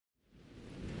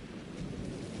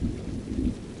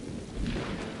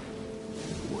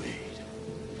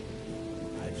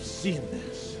seen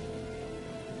this.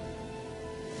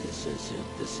 This is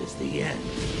it. This is the end.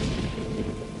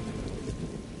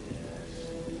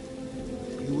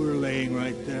 Yes. You were laying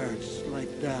right there, just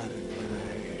like that.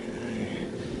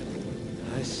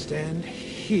 I stand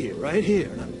here, right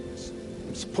here, and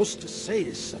I'm supposed to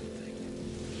say something.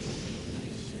 I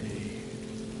say,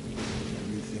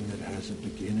 everything that has a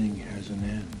beginning has an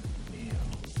end, Neo.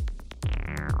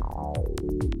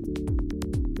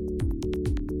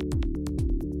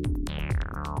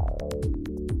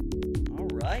 All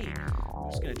right.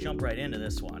 I'm just going to jump right into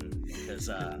this one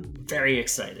because very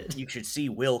excited. You should see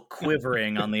Will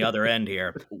quivering on the other end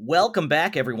here. Welcome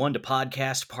back, everyone, to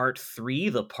Podcast Part 3,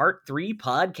 the Part 3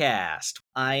 podcast.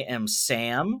 I am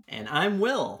Sam. And I'm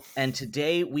Will. And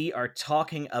today we are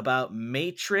talking about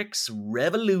Matrix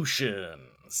Revolutions.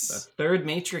 The third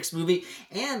Matrix movie,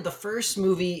 and the first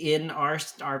movie in our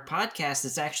podcast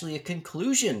is actually a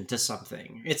conclusion to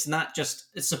something. It's not just,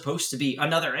 it's supposed to be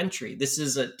another entry. This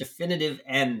is a definitive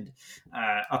end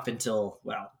up until,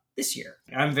 well, this year.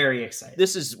 I'm very excited.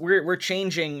 This is, we're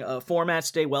changing formats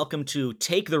today. Welcome to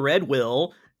Take the Red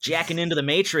Will, jacking into the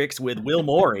Matrix with Will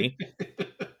Morey.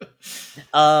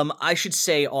 I should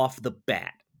say off the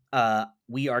bat,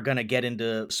 we are going to get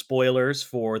into spoilers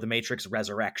for The Matrix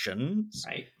Resurrections.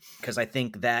 Right. Because I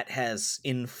think that has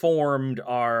informed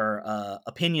our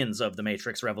opinions of The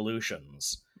Matrix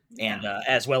Revolutions. Yeah. And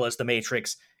as well as The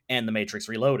Matrix and The Matrix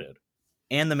Reloaded.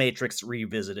 And The Matrix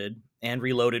Revisited, and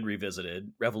Reloaded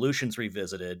Revisited, Revolutions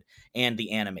Revisited, and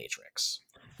The Animatrix.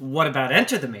 What about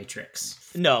Enter the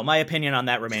Matrix? No, my opinion on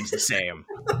that remains the same.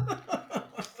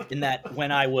 In that,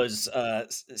 when I was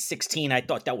 16, I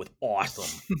thought that was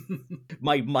awesome.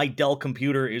 My Dell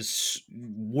computer is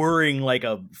whirring like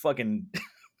a fucking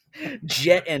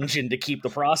jet engine to keep the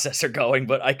processor going,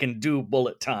 but I can do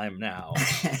bullet time now.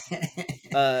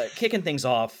 Kicking things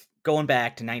off, going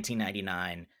back to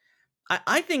 1999,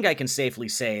 I think I can safely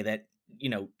say that,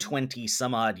 20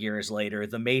 some odd years later,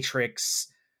 The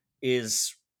Matrix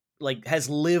is has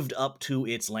lived up to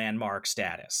its landmark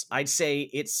status. I'd say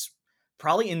it's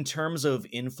probably, in terms of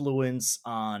influence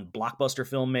on blockbuster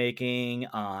filmmaking,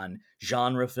 on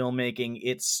genre filmmaking,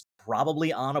 it's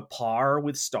probably on a par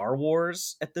with Star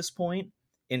Wars at this point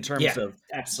in terms of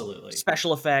absolutely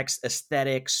special effects,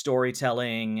 aesthetic,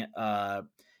 storytelling.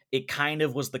 It kind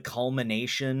of was the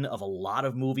culmination of a lot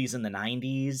of movies in the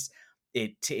 90s.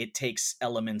 It takes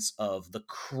elements of The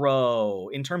Crow,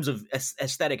 in terms of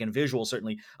aesthetic and visual,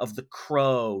 certainly, of The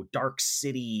Crow, Dark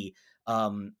City,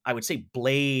 I would say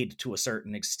Blade to a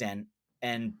certain extent,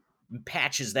 and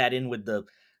patches that in with the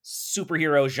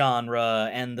superhero genre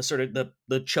and the sort of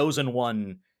the chosen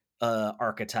one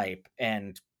archetype.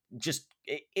 And just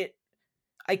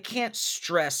I can't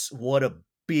stress what a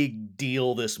big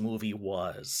deal this movie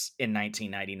was in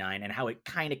 1999 and how it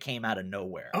kind of came out of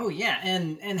nowhere. Oh yeah,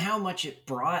 and how much it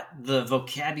brought the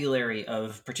vocabulary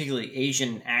of particularly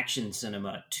Asian action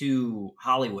cinema to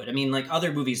Hollywood. I mean,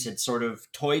 other movies had sort of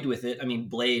toyed with it. I mean,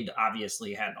 Blade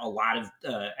obviously had a lot of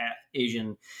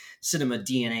Asian cinema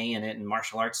DNA in it and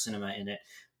martial arts cinema in it.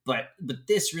 But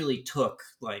this really took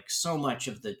so much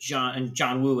of the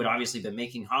John Woo had obviously been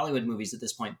making Hollywood movies at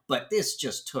this point, but this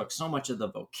just took so much of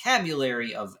the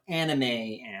vocabulary of anime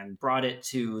and brought it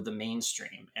to the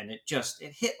mainstream, and it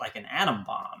hit like an atom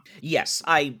bomb. Yes,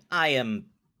 I am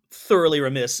thoroughly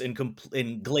remiss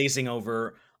in glazing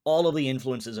over all of the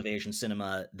influences of Asian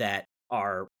cinema that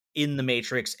are in The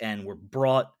Matrix and were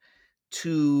brought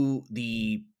to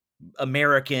the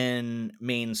American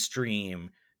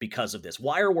mainstream because of this.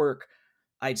 Wire work,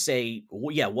 I'd say,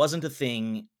 wasn't a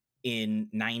thing in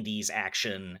 90s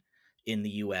action in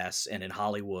the US and in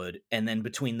Hollywood. And then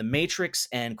between The Matrix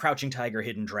and Crouching Tiger,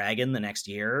 Hidden Dragon the next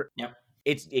year,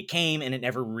 it came and it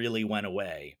never really went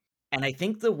away. And I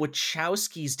think the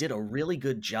Wachowskis did a really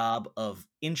good job of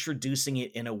introducing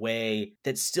it in a way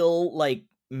that still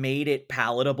made it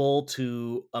palatable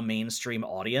to a mainstream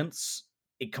audience.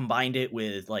 It combined it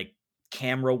with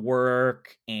camera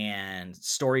work and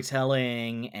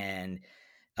storytelling and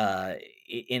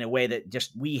in a way that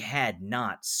just we had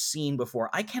not seen before.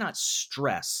 I cannot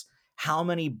stress how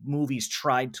many movies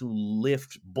tried to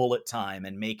lift bullet time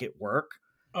and make it work.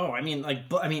 Oh, I mean,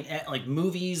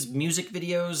 movies, music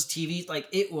videos, TV,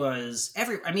 it was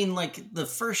the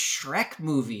first Shrek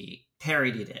movie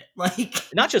parodied it.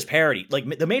 Not just parody,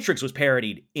 The Matrix was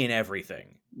parodied in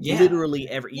everything. Yeah. Literally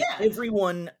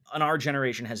everyone on our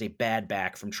generation has a bad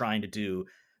back from trying to do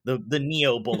the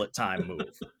Neo bullet time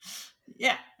move.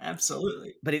 Yeah,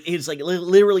 absolutely. But it is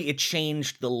literally it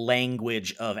changed the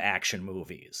language of action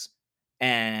movies.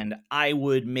 And I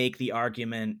would make the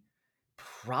argument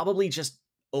probably just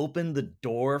opened the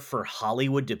door for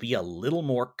Hollywood to be a little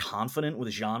more confident with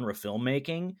genre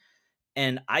filmmaking.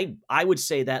 And I would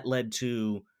say that led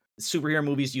to superhero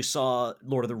movies. You saw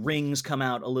Lord of the Rings come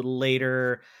out a little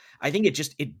later. I think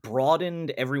it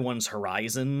broadened everyone's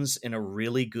horizons in a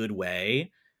really good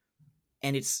way.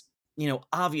 And it's,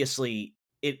 obviously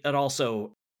it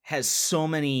also has so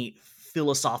many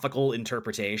philosophical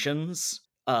interpretations,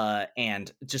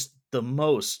 and just the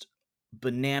most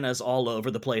bananas all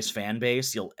over the place fan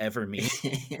base you'll ever meet.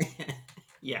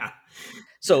 Yeah.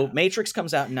 So Matrix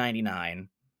comes out in 99,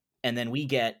 and then we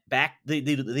get they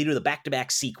do the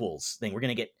back-to-back sequels thing. We're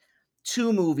going to get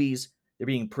two movies. They're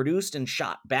being produced and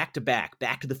shot back to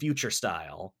back to the future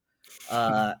style.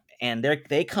 And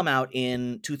they come out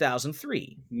in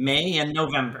 2003. May and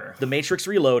November. The Matrix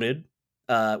Reloaded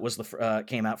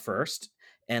came out first,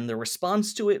 and the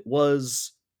response to it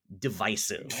was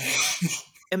divisive.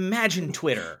 Imagine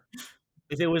Twitter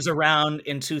if it was around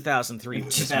in 2003 when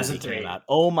this movie came out.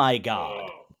 Oh my god.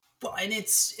 Well, and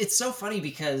it's so funny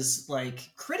because, like,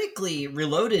 critically,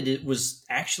 Reloaded, it was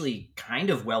actually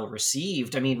kind of well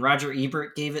received. I mean, Roger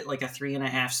Ebert gave it like a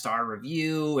 3.5-star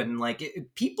review, and like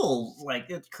people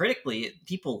critically,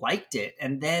 people liked it.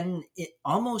 And then it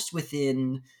almost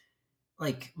within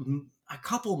like a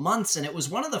couple months, and it was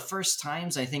one of the first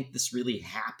times I think this really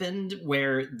happened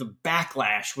where the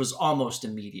backlash was almost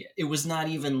immediate. It was not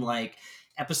even like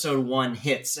episode 1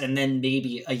 hits and then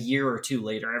maybe a year or two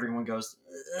later everyone goes,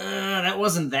 that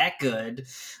wasn't that good.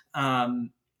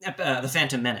 The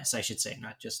Phantom Menace, I should say,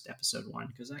 not just episode 1,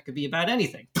 because that could be about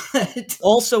anything. But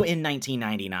also in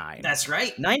 1999. That's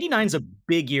right. 99's a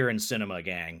big year in cinema,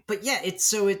 gang. But yeah, it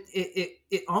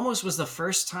almost was the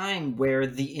first time where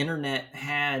the internet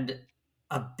had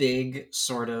a big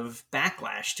sort of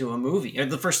backlash to a movie. Or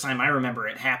the first time I remember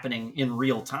it happening in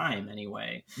real time,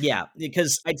 anyway. Yeah,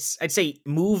 because I'd say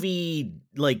movie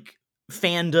like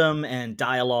fandom and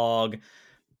dialogue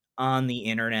on the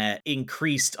internet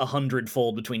increased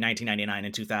 100-fold between 1999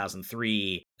 and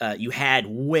 2003. You had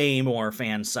way more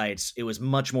fan sites. The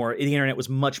internet was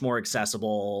much more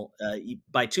accessible.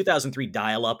 By 2003,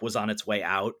 dial-up was on its way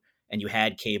out, and you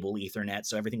had cable Ethernet,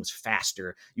 so everything was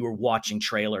faster. You were watching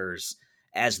trailers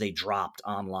as they dropped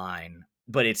online.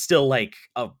 But it's still like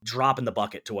a drop in the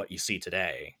bucket to what you see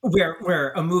today.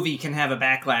 Where a movie can have a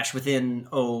backlash within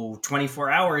 24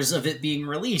 hours of it being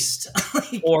released.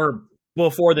 Or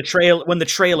before when the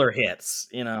trailer hits,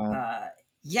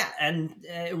 Yeah, and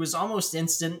it was almost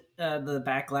instant, the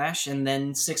backlash, and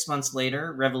then 6 months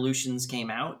later, Revolutions came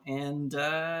out, and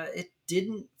it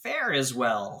didn't fare as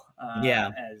well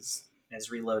as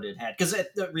Reloaded had. Because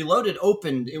Reloaded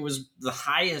opened, it was the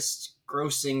highest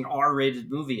grossing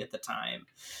R-rated movie at the time,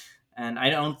 and I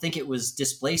don't think it was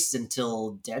displaced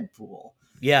until Deadpool.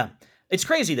 Yeah. It's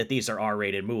crazy that these are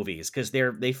R-rated movies because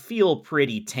they feel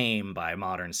pretty tame by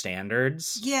modern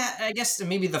standards. Yeah, I guess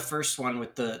maybe the first one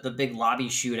with the big lobby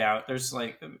shootout, there's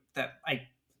like that, I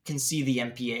can see the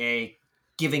MPAA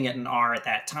giving it an R at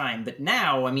that time. But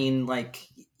now, I mean, like,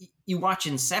 you watch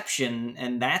Inception,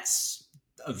 and that's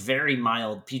a very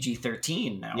mild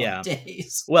PG-13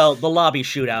 nowadays. Yeah. Well, the lobby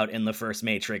shootout in the first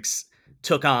Matrix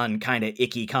took on kind of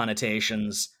icky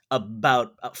connotations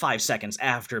about 5 seconds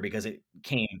after, because it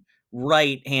came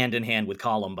right hand in hand with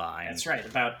Columbine. That's right.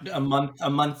 About a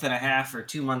month and a half or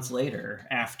 2 months later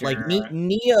after. Like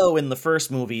Neo in the first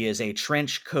movie is a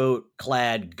trench coat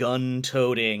clad, gun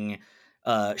toting,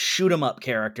 shoot 'em up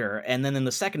character, and then in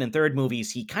the second and third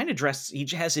movies he kind of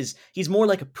he's more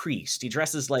like a priest. He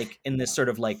dresses like in this sort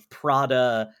of like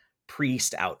Prada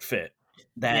priest outfit.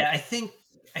 Yeah, I think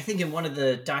in one of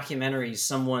the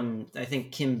documentaries, I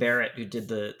think Kim Barrett, who did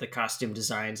the costume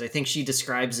designs, I think she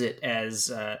describes it as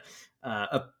a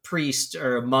priest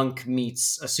or a monk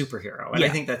meets a superhero, and I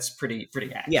think that's pretty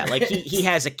accurate. Yeah, like he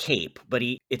has a cape, but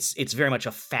it's very much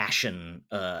a fashion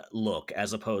look,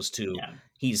 as opposed to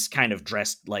he's kind of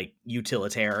dressed like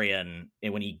utilitarian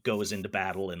when he goes into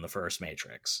battle in the first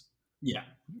Matrix. Yeah.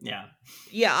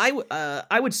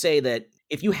 I would say that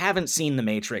if you haven't seen The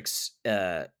Matrix,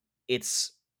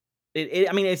 it's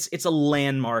a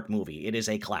landmark movie. It is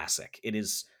a classic. It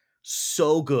is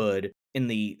so good, and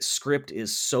the script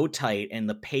is so tight, and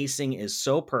the pacing is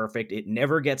so perfect. It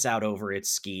never gets out over its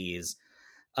skis.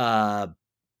 And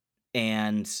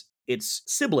its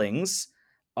siblings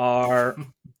are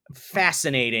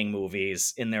fascinating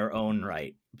movies in their own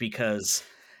right, because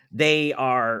they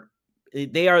are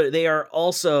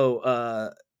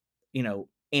also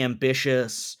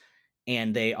ambitious,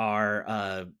 and they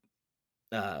are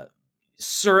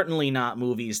certainly not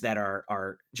movies that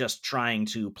are just trying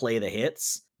to play the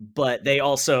hits, but they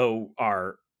also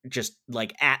are just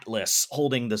like Atlas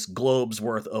holding this globe's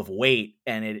worth of weight,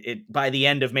 and it by the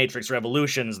end of Matrix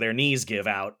Revolutions, their knees give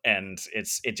out, and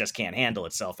it just can't handle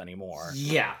itself anymore.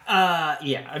 Yeah,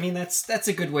 yeah. I mean, that's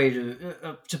a good way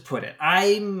to put it.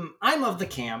 I'm of the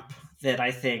camp that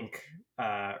I think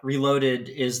Reloaded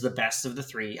is the best of the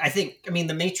three. I think, I mean,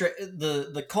 the Matrix,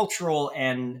 the cultural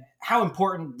and how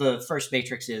important the first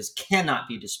Matrix is cannot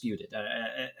be disputed.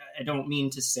 I don't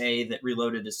mean to say that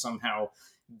Reloaded is somehow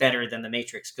better than the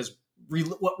Matrix, because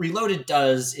what Reloaded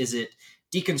does is it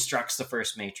deconstructs the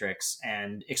first Matrix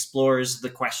and explores the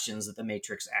questions that the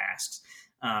Matrix asks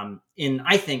in,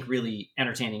 I think, really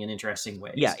entertaining and interesting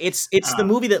ways. Yeah, it's the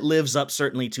movie that lives up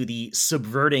certainly to the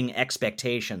subverting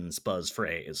expectations buzz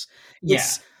phrase.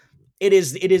 It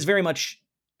is very much,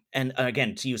 and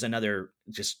again, to use another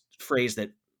just phrase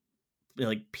that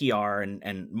like PR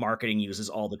and marketing uses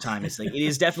all the time, it's like it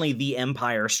is definitely the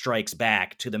Empire Strikes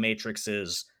Back to the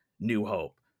Matrix's New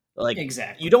Hope. Like,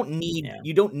 exactly. you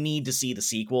don't need to see the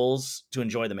sequels to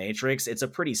enjoy the Matrix. It's a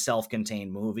pretty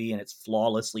self-contained movie and it's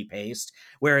flawlessly paced.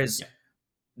 Whereas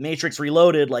Matrix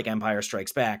Reloaded, like Empire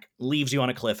Strikes Back, leaves you on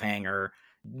a cliffhanger.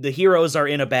 The heroes are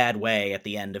in a bad way at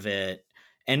the end of it.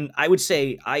 And I would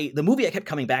say the movie I kept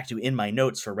coming back to in my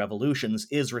notes for Revolutions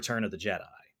is Return of the Jedi.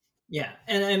 Yeah,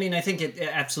 and I mean, I think it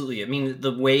absolutely. I mean,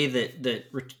 the way that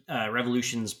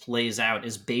Revolutions plays out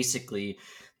is basically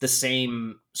the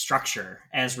same structure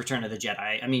as Return of the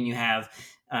Jedi. I mean, you have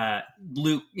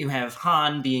Luke, you have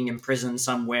Han being imprisoned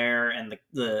somewhere, and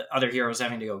the other heroes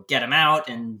having to go get him out.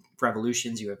 And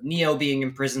Revolutions, you have Neo being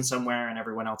imprisoned somewhere, and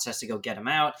everyone else has to go get him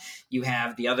out. You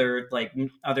have the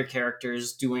other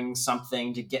characters doing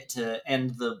something to get to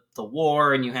end the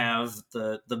war, and you have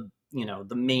the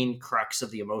main crux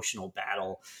of the emotional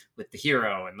battle with the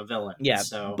hero and the villain. Yeah,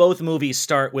 so both movies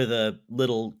start with a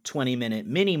little 20-minute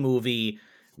mini movie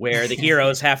where the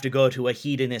heroes have to go to a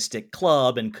hedonistic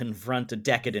club and confront a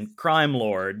decadent crime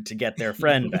lord to get their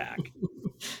friend back.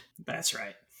 That's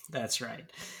right.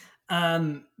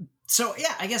 So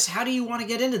yeah, I guess, how do you want to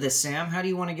get into this, Sam? How do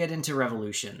you want to get into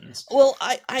Revolutions? Well,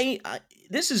 I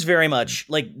this is very much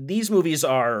like, these movies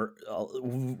are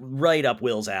right up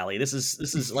Will's alley. This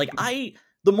is like,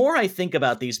 the more I think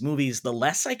about these movies, the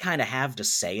less I kind of have to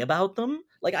say about them.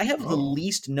 Like, I have the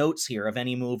least notes here of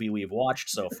any movie we've watched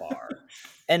so far.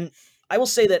 And I will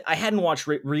say that I hadn't watched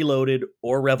Reloaded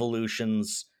or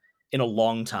Revolutions in a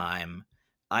long time.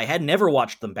 I had never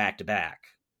watched them back to back,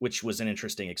 which was an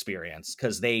interesting experience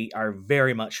because they are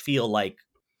very much feel like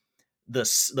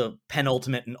the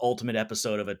penultimate and ultimate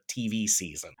episode of a TV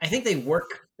season. I think they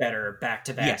work better back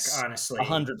to back, yes, honestly.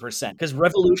 100%. Because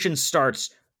Revolution starts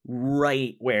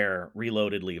right where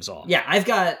Reloaded leaves off. Yeah, I've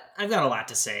got a lot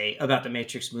to say about the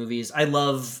Matrix movies. I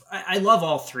love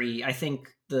all three. I think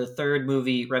the third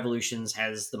movie, Revolutions,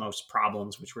 has the most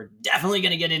problems, which we're definitely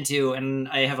going to get into, and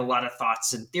I have a lot of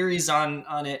thoughts and theories on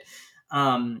it.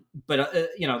 But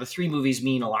the three movies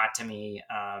mean a lot to me,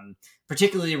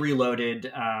 particularly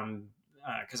Reloaded,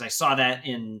 because I saw that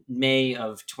in May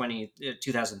of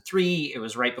 2003. It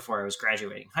was right before I was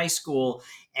graduating high school,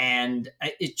 and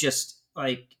it just,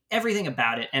 like, everything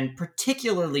about it, and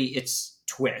particularly its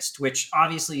twist, which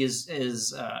obviously is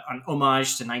an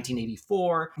homage to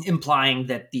 1984, implying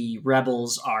that the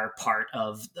rebels are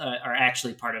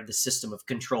actually part of the system of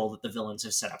control that the villains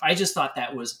have set up. I just thought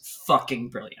that was fucking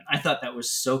brilliant. I thought that was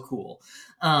so cool.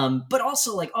 But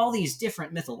also, like, all these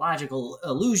different mythological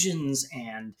allusions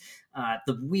and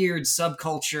the weird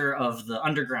subculture of the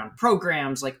underground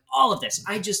programs, like, all of this,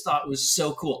 I just thought was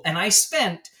so cool. And I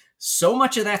spent so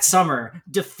much of that summer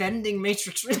defending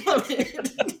Matrix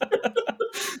Reloaded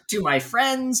to my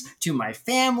friends, to my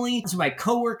family, to my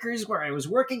coworkers where I was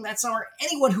working that summer.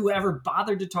 Anyone who ever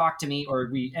bothered to talk to me, or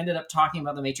we ended up talking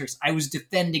about the Matrix, I was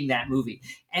defending that movie.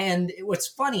 And what's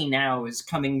funny now is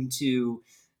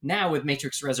now with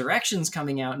Matrix Resurrections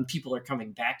coming out and people are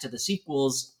coming back to the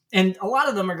sequels, and a lot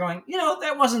of them are going,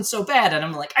 that wasn't so bad. And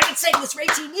I'm like, I've been saying this for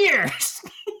 18 years.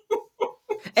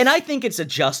 And I think it's a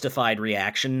justified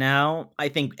reaction now. I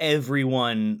think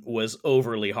everyone was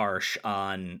overly harsh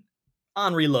on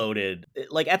Reloaded.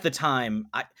 Like, at the time,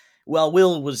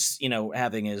 Will was,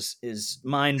 having his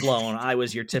mind blown. I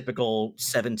was your typical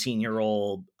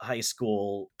 17-year-old high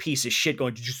school piece of shit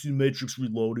going, "Did you see Matrix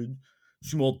Reloaded?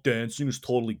 See them all dancing? It's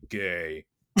totally gay."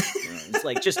 It's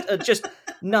like, just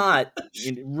not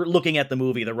looking at the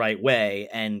movie the right way,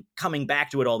 and coming back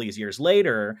to it all these years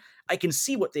later, I can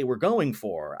see what they were going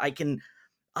for.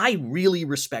 I really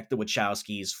respect the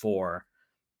Wachowskis for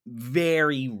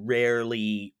very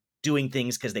rarely doing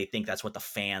things because they think that's what the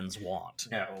fans want.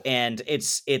 No. And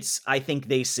I think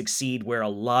they succeed where a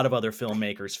lot of other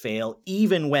filmmakers fail,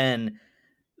 even when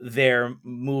their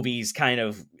movies kind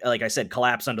of, like I said,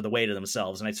 collapse under the weight of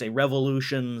themselves. And I'd say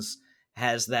Revolutions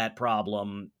has that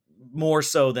problem more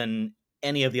so than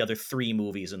any of the other 3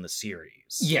 movies in the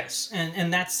series. Yes,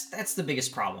 and that's the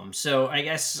biggest problem. So I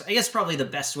guess probably the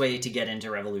best way to get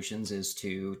into Revolutions is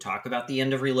to talk about the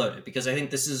end of Reloaded, because I think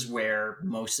this is where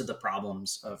most of the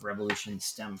problems of Revolutions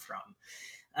stem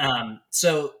from.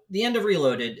 So the end of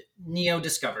Reloaded, Neo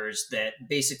discovers that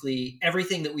basically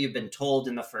everything that we have been told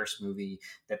in the first movie,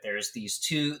 that there's these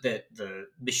two, that the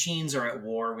machines are at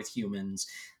war with humans,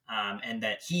 and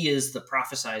that he is the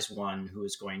prophesized one who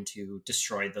is going to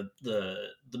destroy the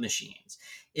machines,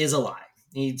 is a lie.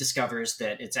 He discovers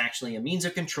that it's actually a means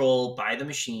of control by the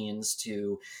machines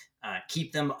to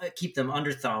keep them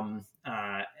under thumb,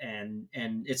 and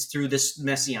it's through this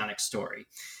messianic story.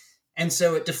 And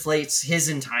so it deflates his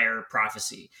entire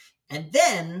prophecy. And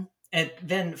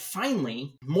then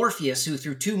finally, Morpheus, who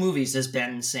through 2 movies has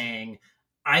been saying,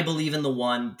 I believe in the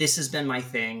one, this has been my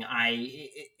thing,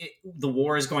 the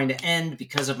war is going to end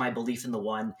because of my belief in the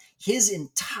one. His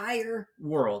entire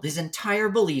world, his entire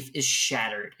belief is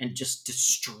shattered and just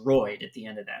destroyed at the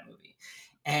end of that movie.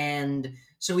 And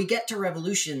so we get to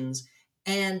Revolutions,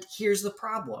 and here's the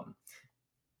problem.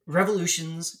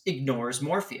 Revolutions ignores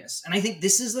Morpheus. And I think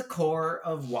this is the core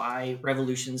of why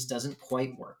Revolutions doesn't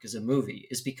quite work as a movie,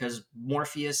 is because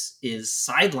Morpheus is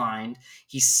sidelined.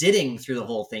 He's sitting through the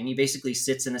whole thing. He basically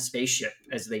sits in a spaceship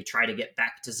as they try to get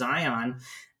back to Zion,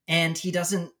 and he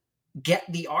doesn't get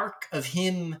the arc of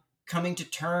him coming to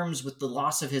terms with the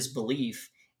loss of his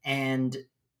belief. And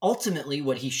ultimately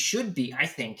what he should be, I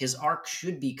think, his arc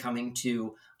should be coming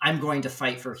to, I'm going to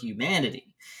fight for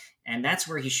humanity. And that's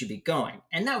where he should be going.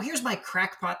 And now here's my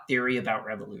crackpot theory about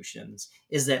Revolutions,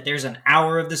 is that there's an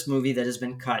hour of this movie that has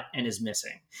been cut and is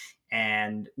missing.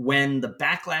 And when the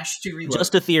backlash to Reloaded...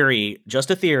 Just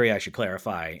a theory, I should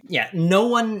clarify. Yeah, no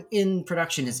one in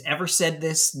production has ever said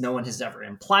this. No one has ever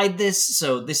implied this.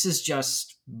 So this is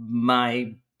just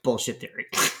my bullshit theory.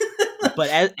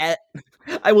 But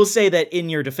I will say that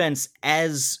in your defense,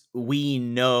 as we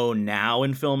know now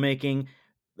in filmmaking,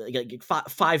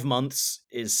 5 months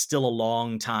is still a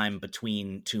long time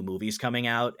between 2 movies coming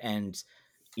out, and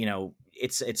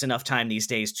it's enough time these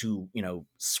days to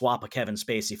swap a Kevin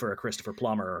Spacey for a Christopher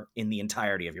Plummer in the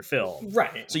entirety of your film,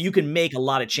 right? So you can make a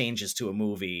lot of changes to a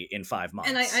movie in 5 months.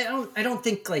 And I don't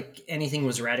think like anything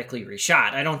was radically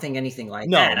reshot. I don't think anything like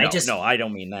that. I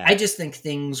don't mean that. I just think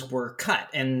things were cut,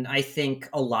 and I think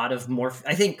a lot of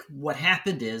I think what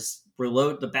happened is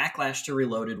the backlash to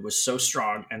Reloaded was so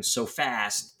strong and so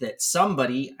fast that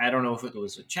somebody, I don't know if it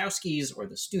was Wachowski's or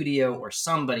the studio or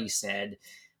somebody, said,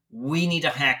 we need to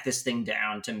hack this thing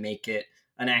down to make it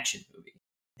an action movie.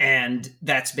 And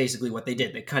that's basically what they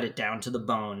did. They cut it down to the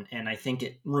bone, and I think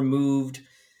it removed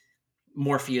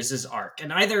Morpheus's arc.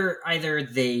 And either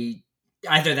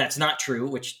that's not true,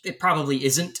 which it probably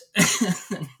isn't,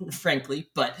 frankly,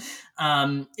 but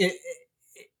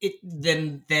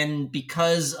then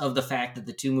because of the fact that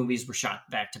the 2 movies were shot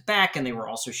back to back, and they were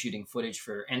also shooting footage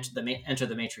for Enter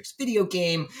the Matrix video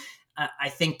game, I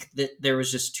think that there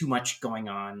was just too much going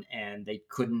on, and they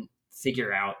couldn't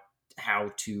figure out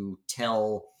how to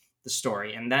tell the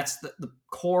story. And that's the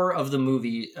core of the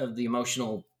movie, of the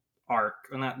emotional arc.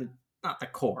 Well, not the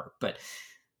core, but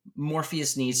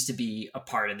Morpheus needs to be a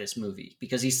part of this movie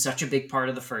because he's such a big part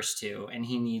of the first 2, and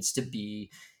he needs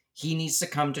to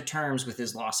come to terms with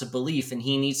his loss of belief, and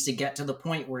he needs to get to the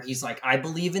point where he's like, I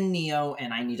believe in Neo,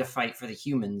 and I need to fight for the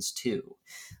humans too.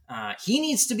 He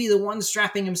needs to be the one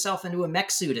strapping himself into a mech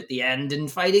suit at the end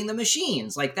and fighting the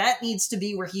machines. Like, that needs to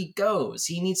be where he goes.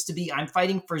 He needs to be, I'm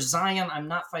fighting for Zion, I'm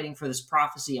not fighting for this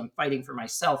prophecy, I'm fighting for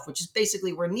myself, which is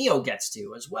basically where Neo gets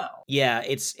to as well. Yeah,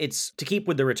 it's to keep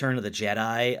with the Return of the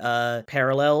Jedi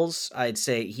parallels, I'd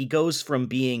say he goes from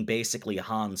being basically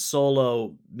Han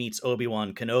Solo meets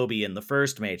Obi-Wan Kenobi in the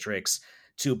first Matrix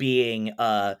to being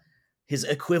his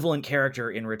equivalent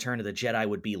character in Return of the Jedi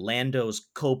would be Lando's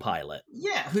co-pilot.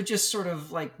 Yeah, who just sort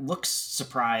of like looks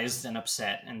surprised and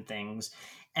upset and things.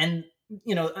 And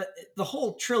the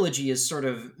whole trilogy is sort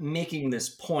of making this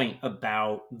point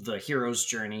about the hero's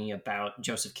journey, about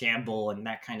Joseph Campbell and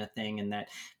that kind of thing, and that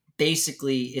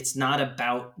basically it's not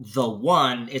about the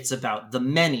one, it's about the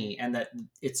many, and that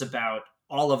it's about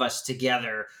all of us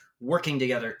together working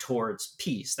together towards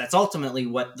peace. That's ultimately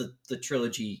what the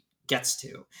trilogy gets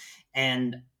to.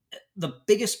 And the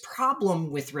biggest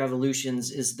problem with Revolutions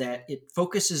is that it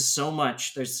focuses so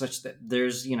much. There's the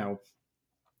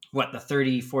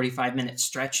 30-45 minute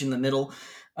stretch in the middle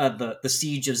of the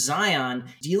Siege of Zion,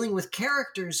 dealing with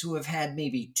characters who have had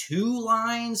maybe 2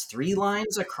 lines, 3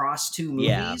 lines across 2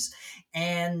 movies. Yeah.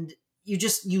 And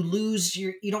you lose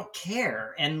you don't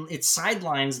care, and it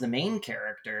sidelines the main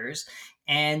characters,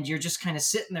 and you're just kind of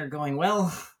sitting there going,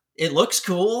 well, it looks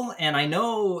cool, and I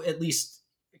know at least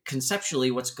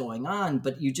conceptually what's going on,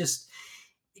 but you just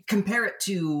compare it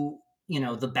to,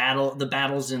 the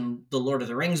battles in the Lord of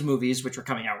the Rings movies, which were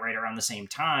coming out right around the same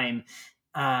time,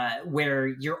 where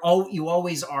you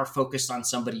always are focused on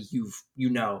somebody you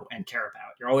know and care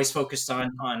about. You're always focused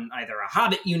on either a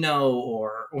Hobbit,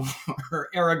 or or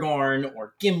Aragorn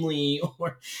or Gimli,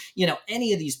 or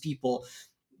any of these people.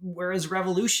 Whereas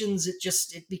Revolutions,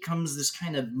 it becomes this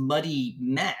kind of muddy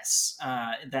mess,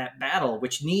 that battle,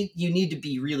 which you need to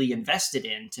be really invested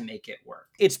in to make it work.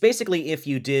 It's basically if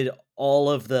you did all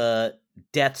of the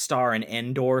Death Star and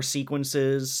Endor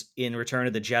sequences in Return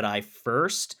of the Jedi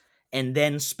first, and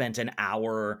then spent an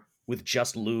hour with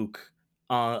just Luke,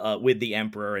 with the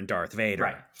Emperor and Darth Vader.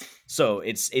 Right. So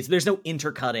it's there's no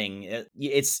intercutting.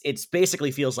 It's basically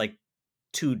feels like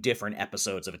two different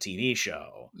episodes of a TV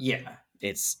show. Yeah.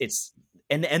 It's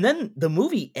and then the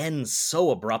movie ends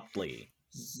so abruptly.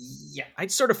 Yeah.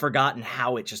 I'd sort of forgotten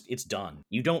how it's done.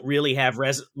 You don't really have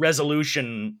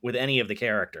resolution with any of the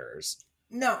characters.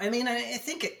 No, I mean, I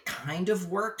think it kind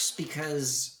of works,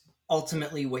 because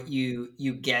ultimately what you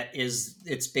get is,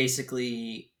 it's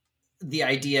basically, the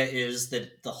idea is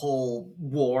that the whole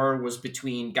war was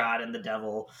between God and the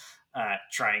devil,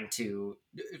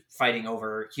 fighting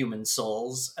over human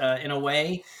souls, in a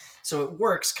way. So it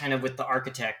works kind of with the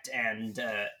architect and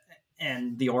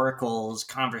the oracle's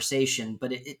conversation,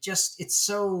 but it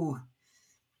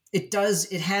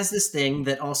has this thing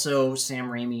that also Sam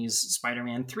Raimi's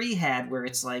Spider-Man 3 had, where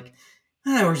it's like,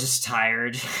 we're just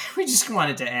tired. We just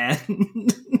want it to end.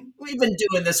 We've been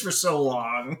doing this for so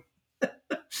long.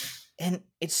 And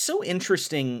it's so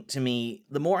interesting to me,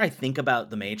 the more I think about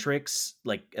The Matrix,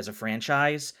 like as a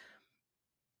franchise,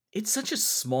 it's such a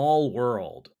small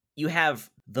world. You have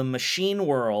the machine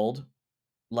world,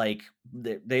 like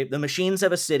the machines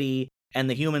have a city and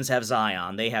the humans have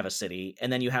Zion, they have a city,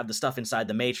 and then you have the stuff inside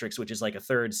the Matrix, which is like a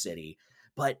third city.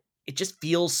 But it just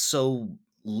feels so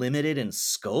limited in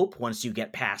scope once you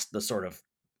get past the sort of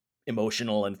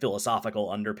emotional and philosophical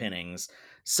underpinnings.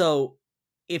 So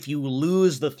if you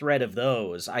lose the thread of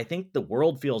those, I think the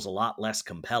world feels a lot less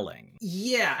compelling.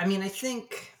 Yeah, I mean, I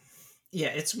think,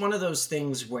 it's one of those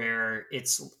things where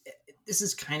this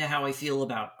is kind of how I feel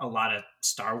about a lot of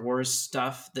Star Wars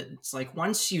stuff, that it's like,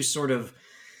 once you sort of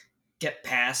get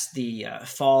past the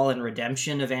fall and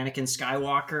redemption of Anakin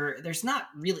Skywalker, there's not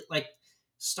really, like,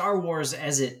 Star Wars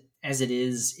as it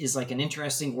is like an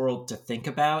interesting world to think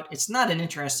about. It's not an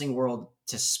interesting world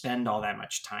to spend all that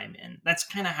much time in. That's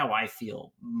kind of how I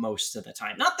feel most of the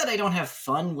time. Not that I don't have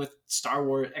fun with Star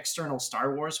Wars, external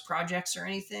Star Wars projects or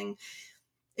anything.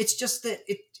 It's just that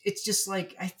it's just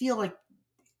like, I feel like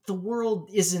the world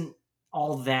isn't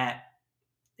all that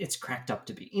it's cracked up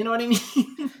to be. You know what I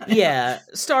mean? Yeah,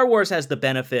 Star Wars has the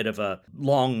benefit of a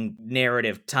long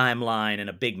narrative timeline and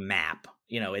a big map.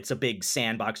 It's a big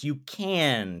sandbox. You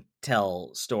can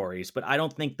tell stories, but I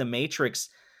don't think The Matrix,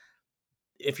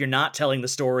 if you're not telling the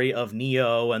story of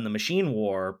Neo and the machine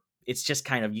war, it's just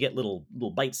kind of, you get little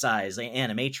bite-sized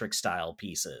Animatrix style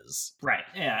pieces. Right.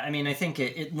 Yeah. I mean, I think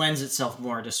it lends itself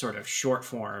more to sort of short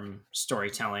form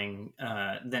storytelling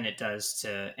than it does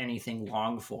to anything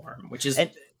long form, which is.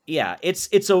 Yeah, it's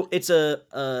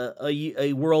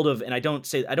a world of, and I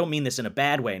don't mean this in a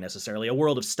bad way necessarily, a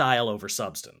world of style over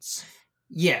substance.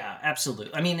 Yeah,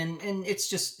 absolutely. I mean, and it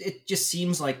just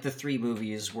seems like the three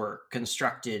movies were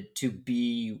constructed to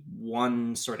be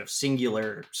one sort of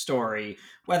singular story,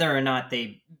 whether or not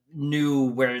they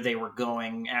knew where they were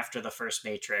going after the first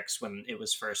Matrix when it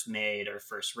was first made or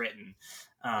first written.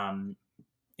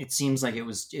 It seems like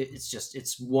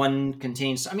it's one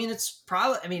contains. I mean,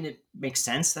 it makes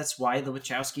sense. That's why the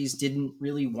Wachowskis didn't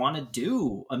really want to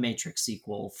do a Matrix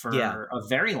sequel for a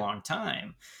very long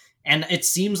time. And it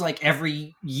seems like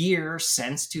every year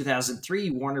since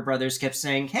 2003, Warner Brothers kept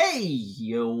saying, hey,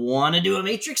 you want to do a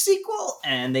Matrix sequel?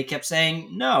 And they kept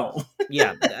saying no.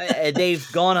 Yeah,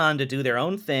 they've gone on to do their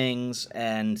own things.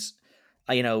 And,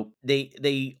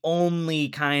 they only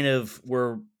kind of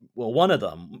were, well, one of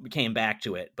them came back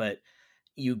to it. But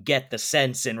you get the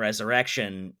sense in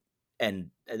Resurrection, and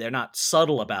they're not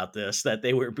subtle about this, that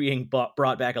they were being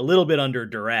brought back a little bit under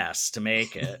duress to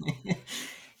make it.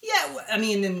 Yeah, I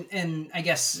mean, and I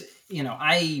guess,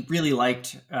 I really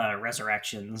liked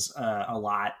Resurrections a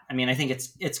lot. I mean, I think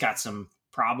it's got some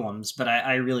problems, but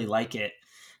I really like it.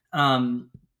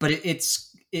 But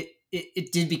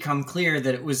it did become clear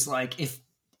that it was like, if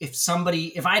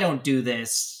I don't do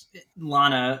this,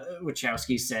 Lana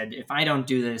Wachowski said, if I don't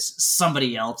do this,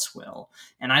 somebody else will.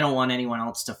 And I don't want anyone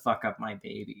else to fuck up my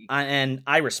baby. And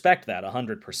I respect that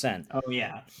 100%. Oh,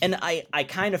 yeah. And I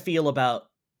kind of feel about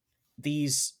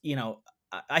these,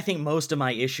 I think most of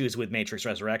my issues with Matrix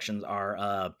Resurrections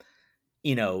are,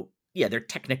 yeah, they're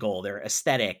technical, they're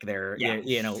aesthetic, they're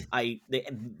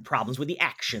problems with the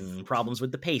action, problems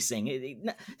with the pacing,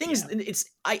 things. Yeah. It's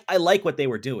I like what they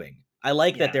were doing. I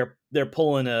like that Yeah. they're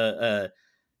pulling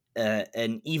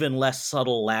an even less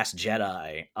subtle Last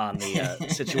Jedi on the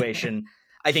situation.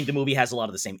 I think the movie has a lot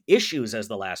of the same issues as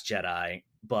the Last Jedi,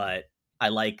 but I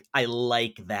like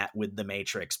that with the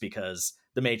Matrix, because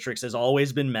the Matrix has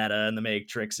always been meta, and the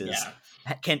Matrix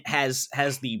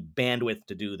has the bandwidth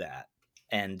to do that.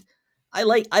 And I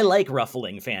like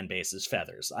ruffling fan base's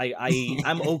feathers.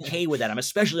 I'm okay with that. I'm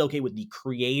especially okay with the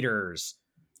creators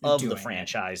of the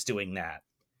franchise doing that.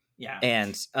 Yeah.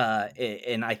 And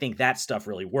I think that stuff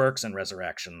really works in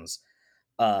Resurrections.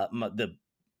 The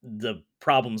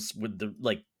problems with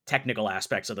the technical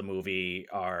aspects of the movie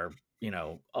are,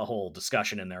 a whole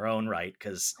discussion in their own right,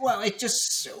 because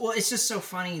it's just so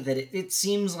funny that it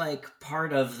seems like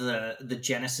part of the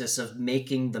genesis of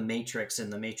making the Matrix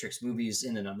and the Matrix movies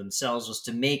in and of themselves was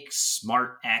to make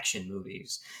smart action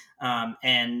movies.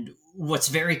 And what's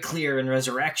very clear in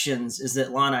Resurrections is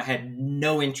that Lana had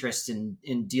no interest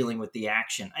in dealing with the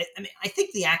action. I mean, I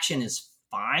think the action is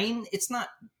fine. It's not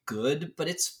good, but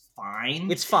it's fine.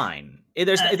 It's fine.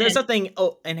 There's nothing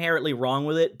inherently wrong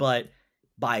with it, but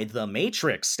by the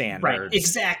Matrix standards, right?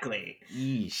 Exactly.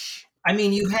 Yeesh. I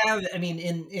mean,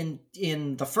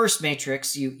 in the first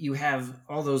Matrix, you have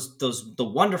all the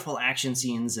wonderful action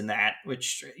scenes in that,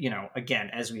 which,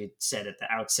 again, as we had said at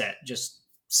the outset, just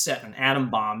set an atom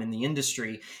bomb in the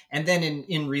industry. And then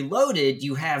in Reloaded,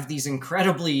 you have these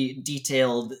incredibly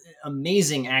detailed,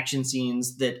 amazing action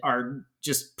scenes that are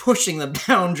just pushing the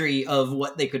boundary of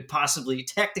what they could possibly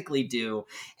technically do.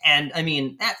 And I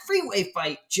mean, that freeway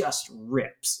fight just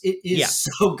rips. It is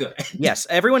so good. Yes,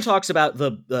 everyone talks about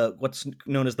the what's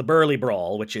known as the Burly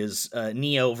Brawl, which is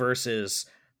Neo versus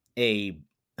a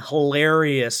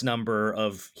hilarious number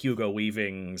of Hugo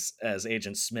Weavings as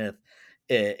Agent Smith.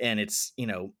 And it's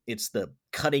the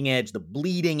cutting edge, the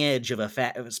bleeding edge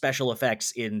of special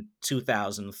effects in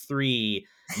 2003,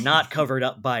 not covered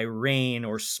up by rain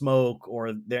or smoke,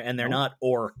 they're not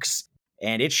orcs,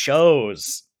 and it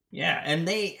shows. Yeah, and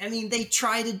they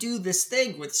try to do this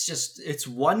thing with it's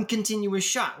one continuous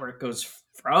shot where it goes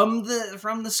from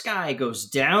the sky, goes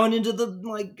down into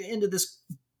into this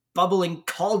bubbling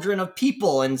cauldron of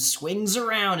people and swings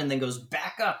around and then goes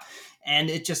back up. And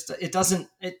they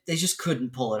just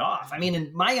couldn't pull it off. I mean,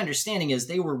 and my understanding is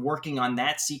they were working on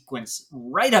that sequence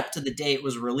right up to the day it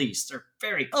was released, or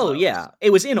very close. Oh yeah,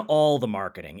 it was in all the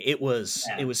marketing. It was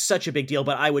such a big deal.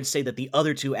 But I would say that the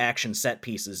other two action set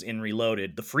pieces in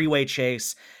Reloaded, the freeway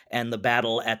chase and the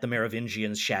battle at the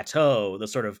Merovingian's chateau, the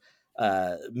sort of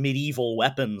medieval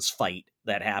weapons fight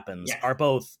that happens, are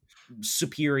both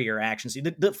superior action scenes.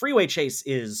 The freeway chase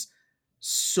is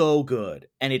so good,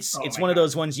 and it's one of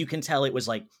those ones you can tell it was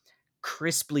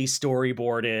crisply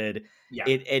storyboarded.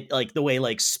 It like the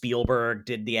way Spielberg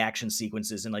did the action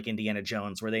sequences in Indiana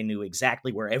Jones, where they knew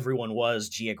exactly where everyone was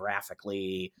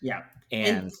geographically.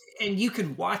 And you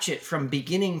could watch it from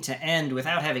beginning to end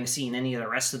without having seen any of the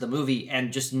rest of the movie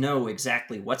and just know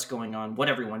exactly what's going on, what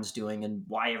everyone's doing, and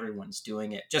why everyone's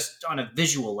doing it, just on a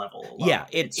visual level alone. Yeah,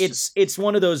 it's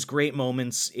one of those great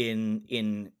moments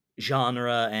in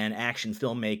genre and action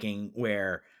filmmaking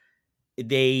where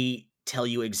they tell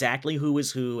you exactly who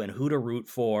is who and who to root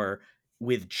for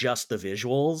with just the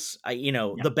visuals.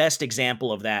 The best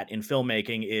example of that in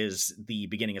filmmaking is the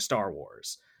beginning of Star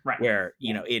Wars, where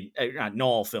not in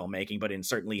all filmmaking, but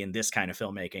certainly in this kind of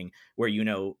filmmaking, where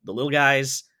the little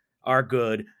guys are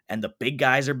good and the big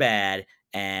guys are bad,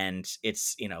 and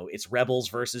it's rebels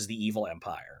versus the evil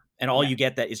empire, and all you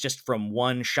get that is just from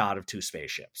one shot of two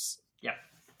spaceships.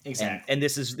 Exactly. And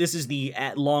this is the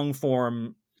long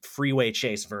form freeway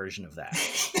chase version of that.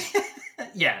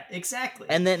 Yeah, exactly.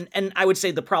 And I would say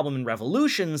the problem in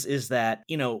Revolutions is that,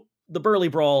 the Burly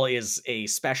Brawl is a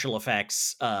special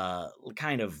effects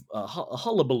kind of a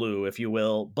hullabaloo, if you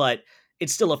will, but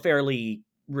it's still a fairly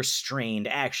restrained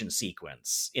action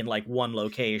sequence in one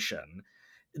location.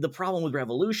 The problem with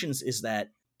Revolutions is that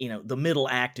the middle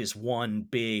act is one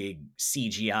big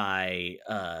CGI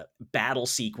battle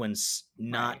sequence,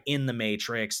 not in the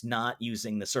Matrix, not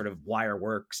using the sort of wire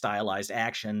work stylized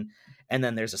action. And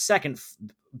then there's a second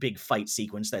big fight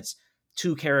sequence that's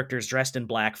two characters dressed in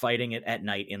black fighting it at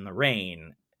night in the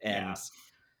rain. And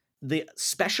the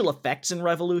special effects in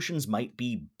Revolutions might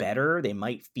be better. They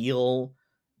might feel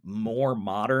more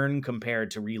modern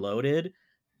compared to Reloaded,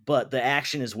 but the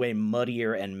action is way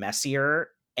muddier and messier,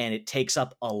 and it takes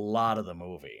up a lot of the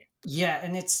movie. Yeah,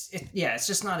 and it's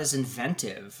just not as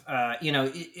inventive.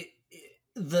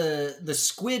 The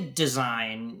squid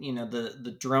design,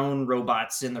 the drone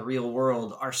robots in the real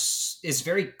world is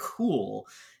very cool.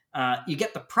 You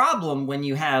get the problem when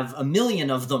you have a million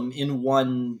of them in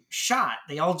one shot.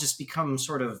 They all just become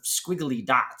sort of squiggly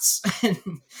dots.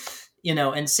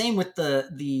 And same with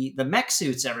the mech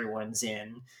suits everyone's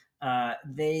in.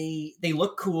 They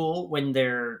look cool when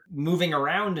they're moving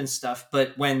around and stuff,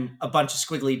 but when a bunch of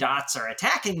squiggly dots are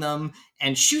attacking them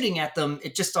and shooting at them,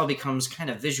 it just all becomes kind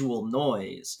of visual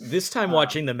noise. This time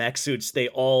watching the mech suits, they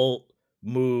all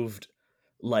moved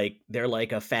like they're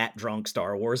like a fat drunk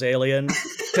Star Wars alien,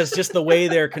 because just the way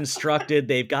they're constructed,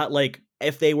 they've got like,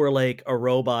 if they were like a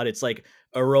robot, it's like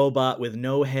a robot with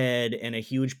no head and a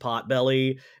huge pot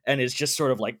belly, and is just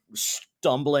sort of like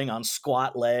stumbling on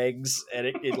squat legs, and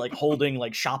it like holding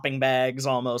like shopping bags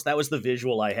almost. That was the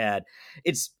visual I had.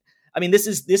 This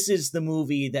is the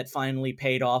movie that finally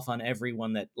paid off on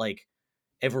everyone that like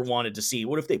ever wanted to see.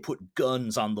 What if they put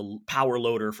guns on the power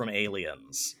loader from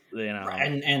Aliens?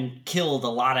 And killed a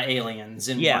lot of aliens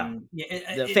in one.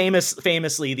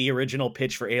 Famously, the original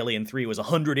pitch for Alien 3 was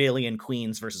 100 alien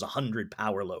queens versus 100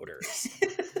 power loaders.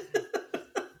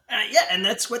 And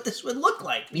that's what this would look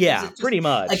like. Yeah, pretty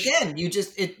much. Again,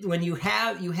 when you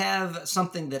have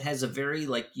something that has a very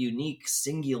like unique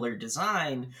singular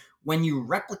design, when you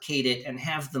replicate it and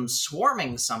have them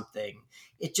swarming something,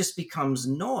 it just becomes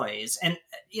noise. And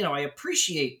I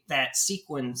appreciate that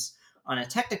sequence on a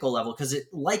technical level, because it,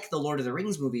 like the Lord of the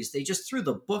Rings movies, they just threw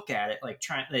the book at it, like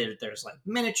there's like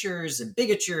miniatures and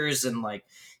bigatures and like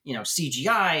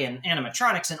CGI and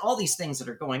animatronics and all these things that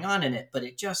are going on in it, but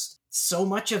it just, so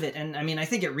much of it. And I mean, I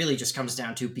think it really just comes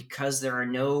down to, because there are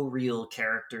no real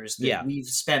characters that we've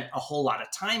spent a whole lot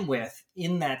of time with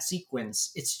in that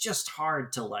sequence, it's just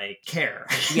hard to like care.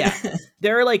 Yeah.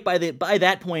 There are like, by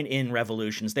that point in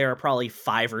Revolutions, there are probably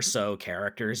 5 or so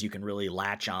characters you can really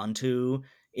latch onto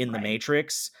in the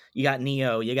Matrix. You got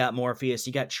Neo, you got Morpheus,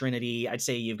 you got Trinity. I'd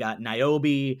say you've got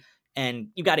Niobe, and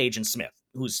you got Agent Smith,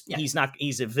 who's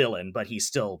he's a villain, but he's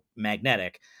still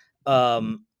magnetic.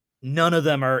 None of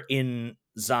them are in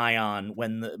Zion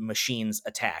when the machines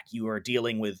attack. You are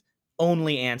dealing with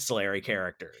only ancillary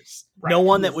characters. Right. No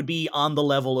one that would be on the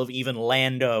level of even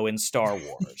Lando in Star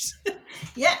Wars.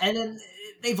 Yeah, and then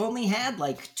they've only had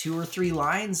like 2 or 3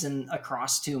 lines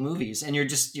across 2 movies, and you're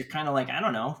kind of like, I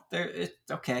don't know,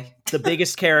 okay. The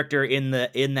biggest character in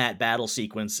that battle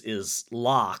sequence is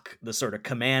Locke, the sort of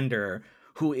commander,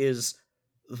 who is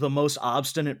the most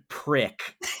obstinate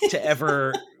prick to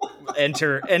ever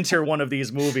enter one of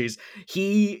these movies.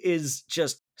 He is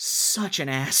just such an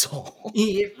asshole.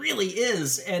 It really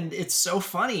is, and it's so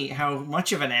funny how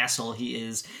much of an asshole he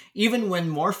is. Even when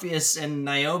Morpheus and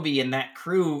Niobe and that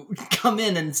crew come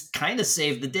in and kind of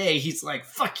save the day, he's like,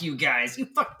 fuck you guys, you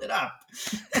fucked it up.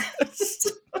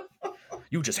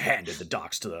 You just handed the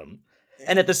docs to them.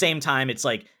 And at the same time, it's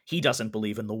like, he doesn't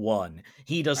believe in the One.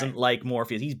 He doesn't like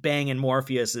Morpheus. He's banging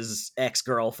Morpheus's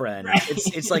ex-girlfriend. Right.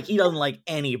 It's like he doesn't like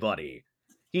anybody.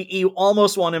 He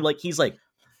almost want him, like, he's like,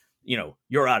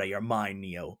 you're out of your mind,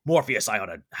 Neo. Morpheus, I ought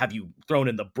to have you thrown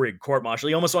in the brig court-martial.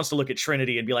 He almost wants to look at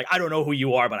Trinity and be like, I don't know who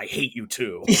you are, but I hate you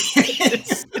too.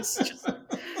 it's just...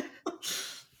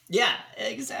 Yeah,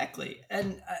 exactly.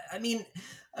 And I mean,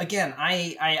 again,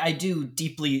 I do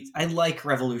deeply, I like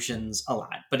Revolutions a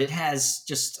lot, but it has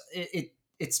just,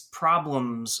 its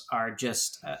problems are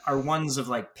just, are ones of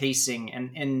like pacing.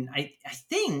 And I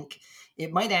think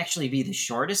it might actually be the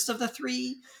shortest of the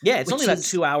 3. Yeah, it's only about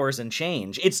 2 hours and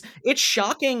change. It's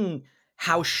shocking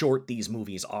how short these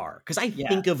movies are, because I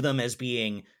think of them as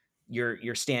being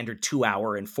your standard 2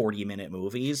 hour and 40-minute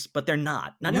movies, but they're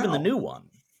not even the new one.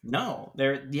 No,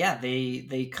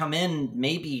 they come in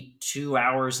maybe 2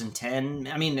 hours and 10.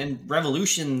 I mean, and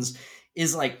Revolutions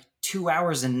is like 2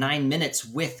 hours and 9 minutes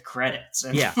with credits.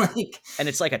 And and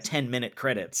it's like a 10-minute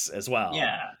credits as well.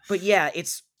 Yeah. But yeah,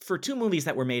 it's for 2 movies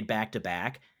that were made back to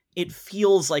back. It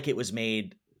feels like it was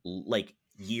made like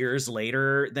years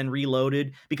later than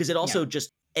Reloaded, because it also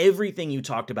just, everything you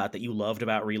talked about that you loved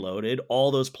about Reloaded,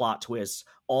 all those plot twists,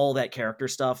 all that character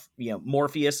stuff,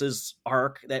 Morpheus's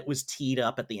arc that was teed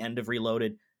up at the end of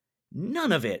Reloaded,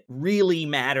 none of it really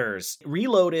matters.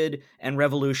 Reloaded and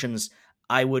Revolutions,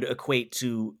 I would equate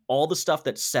to all the stuff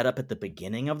that's set up at the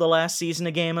beginning of the last season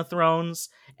of Game of Thrones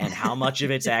and how much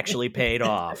of it's actually paid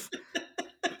off.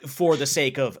 for the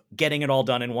sake of getting it all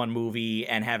done in one movie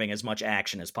and having as much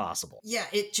action as possible. Yeah,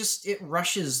 it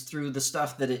rushes through the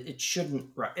stuff that it shouldn't.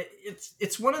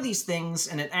 It's one of these things,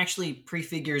 and it actually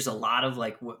prefigures a lot of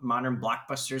like what modern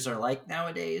blockbusters are like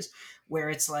nowadays, where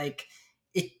it's like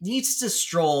it needs to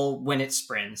stroll when it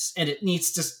sprints, and it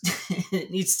needs to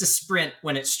it needs to sprint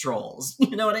when it strolls.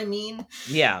 You know what I mean?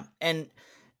 Yeah, and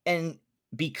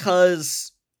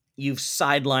because you've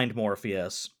sidelined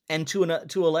Morpheus, and to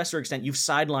a lesser extent, you've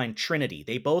sidelined Trinity.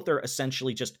 They both are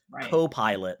essentially just Right.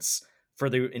 co-pilots for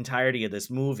the entirety of this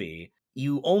movie.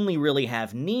 You only really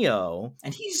have Neo,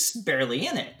 And he's barely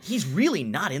in it. He's really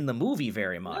not in the movie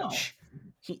very much.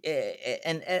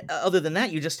 And other than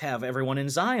that, you just have everyone in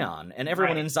Zion, and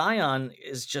everyone Right. in Zion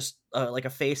is just like a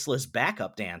faceless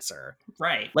backup dancer.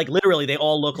 Right. Like literally, they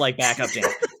all look like backup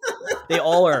dancers. They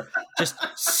all are just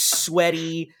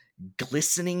sweaty,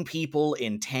 glistening people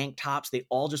in tank tops. They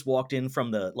all just walked in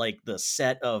from the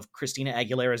set of Christina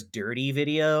Aguilera's Dirty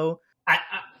video.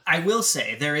 I will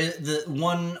say there is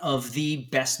one of the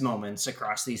best moments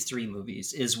across these three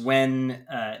movies is when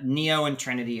Neo and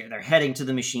Trinity they're heading to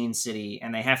the Machine City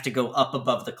and they have to go up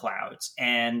above the clouds,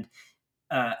 and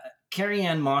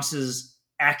Carrie-Anne Moss's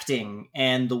acting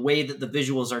and the way that the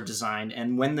visuals are designed,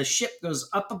 and when the ship goes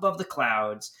up above the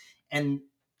clouds and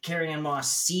Carrie-Anne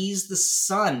Moss sees the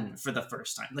sun for the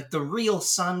first time, like the real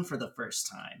sun for the first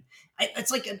time.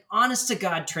 It's like an honest to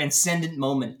God transcendent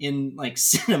moment in like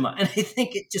cinema, and I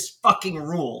think it just fucking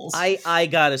rules. I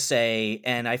gotta say,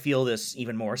 and I feel this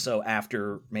even more so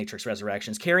after Matrix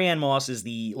Resurrections, Carrie-Anne Moss is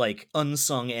the like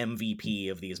unsung MVP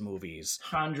of these movies.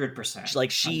 100%. Like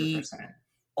she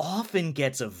often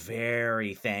gets a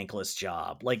very thankless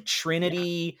job. Like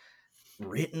Trinity,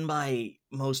 written by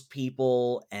most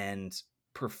people and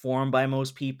performed by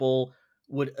most people,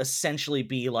 would essentially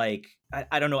be like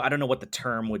I don't know what the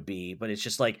term would be, but it's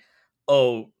just like,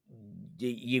 oh,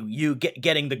 you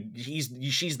getting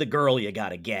she's the girl you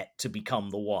gotta get to become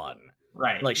the one,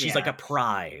 right? Like she's like a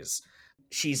prize.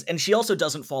 She also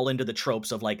doesn't fall into the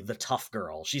tropes of like the tough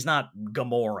girl. She's not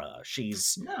Gamora.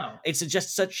 She's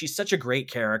such a great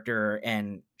character,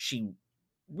 and she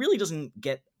really doesn't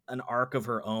get an arc of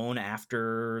her own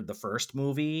after the first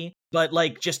movie, but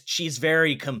like just she's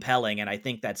very compelling, and I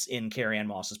think that's in Carrie-Anne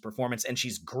Moss's performance, and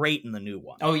she's great in the new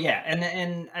one. Oh yeah,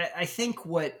 and I think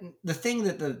what the thing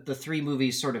that the three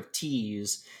movies sort of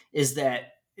tease is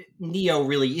that Neo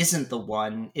really isn't the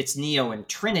one. It's Neo and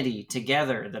Trinity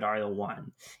together that are the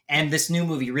one, and this new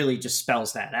movie really just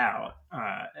spells that out.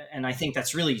 And I think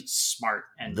that's really smart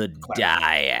and the clever.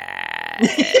 Dyad.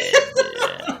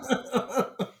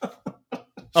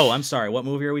 Oh, I'm sorry. What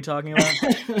movie are we talking about?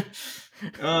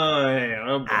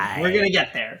 We're gonna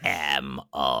get there. Am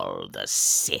all the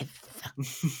Sith.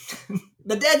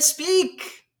 The dead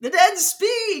speak. The dead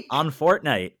speak on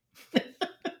Fortnite.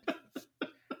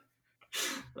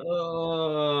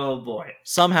 Oh boy!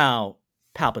 Somehow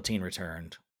Palpatine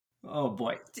returned. Oh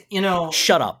boy! You know,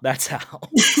 shut up. That's how.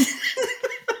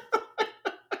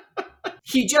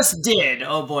 He just did.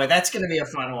 Oh boy, that's going to be a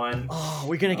fun one. Oh,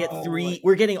 we're going to get three. Boy.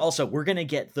 We're going to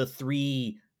get the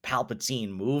 3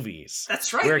 Palpatine movies.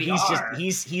 That's right. Where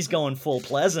he's going full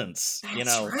Pleasance. That's you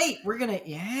know, right. We're gonna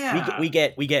We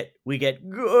get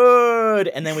good,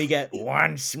 and then we get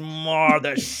once more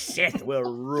the Sith will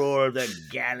rule the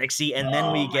galaxy, and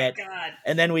then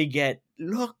we get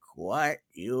look what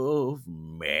you've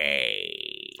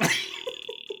made.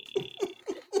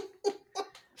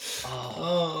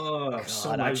 Oh, God,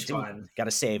 so much fun!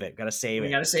 Gotta save it. We gotta save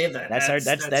that.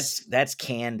 That's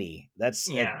candy.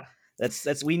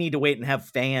 That's we need to wait and have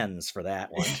fans for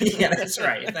that one. Yeah, that's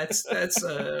right. That's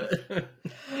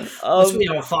we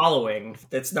have a following.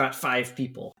 That's not 5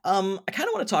 people. I kind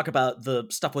of want to talk about the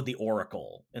stuff with the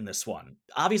Oracle in this one.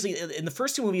 Obviously, in the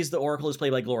first 2 movies, the Oracle is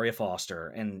played by Gloria Foster,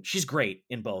 and she's great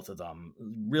in both of them.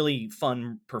 Really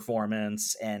fun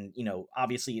performance, and you know,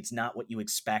 obviously, it's not what you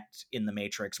expect in The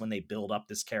Matrix when they build up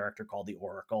this character called the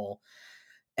Oracle.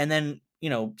 And then, you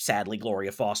know, sadly,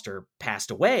 Gloria Foster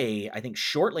passed away, I think,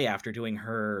 shortly after doing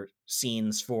her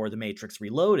scenes for The Matrix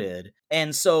Reloaded.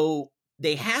 And so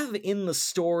they have in the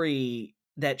story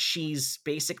that she's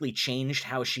basically changed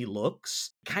how she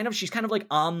looks. She's kind of like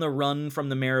on the run from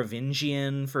the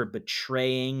Merovingian for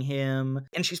betraying him.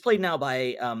 And she's played now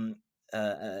by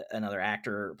another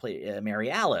actor,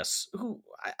 Mary Alice, who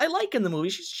I like in the movie.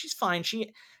 She's fine.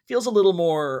 She feels a little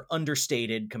more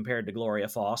understated compared to Gloria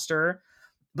Foster.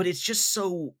 But it's just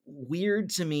so weird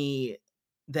to me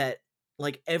that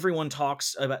like everyone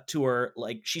talks about to her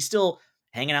like she's still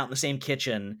hanging out in the same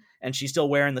kitchen and she's still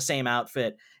wearing the same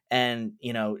outfit, and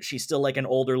you know she's still like an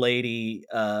older lady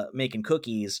making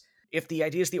cookies. if the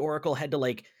idea is the Oracle had to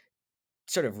like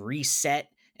sort of reset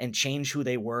and change who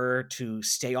they were to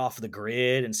stay off the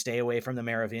grid and stay away from the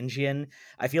Merovingian,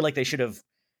 I feel like they should have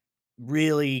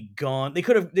really gone. They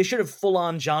should have full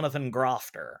on Jonathan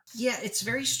Grofter. Yeah, it's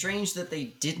very strange that they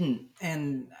didn't.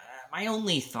 And my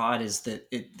only thought is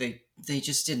that they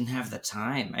just didn't have the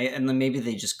time. And then maybe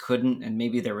they just couldn't. And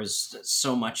maybe there was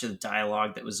so much of the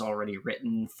dialogue that was already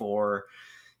written for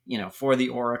the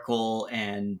Oracle,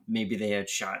 and maybe they had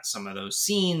shot some of those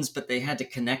scenes, but they had to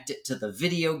connect it to the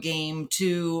video game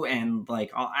too. And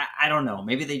like, I don't know,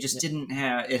 maybe they just didn't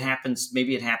have it happens.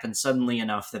 Maybe it happened suddenly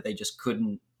enough that they just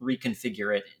couldn't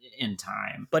reconfigure it in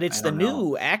time. But it's the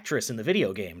new actress in the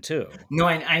video game too. No,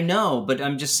 I know, but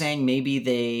I'm just saying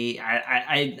maybe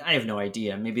I have no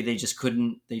idea. Maybe they just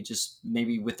couldn't,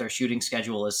 maybe with their shooting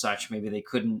schedule as such, maybe they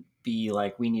couldn't be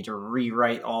like, we need to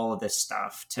rewrite all of this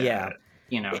stuff to,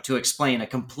 to explain a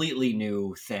completely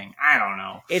new thing. I don't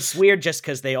know. It's weird just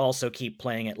because they also keep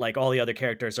playing it like all the other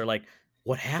characters are like,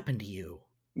 what happened to you?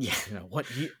 Yeah.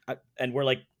 And we're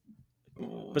like,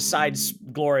 besides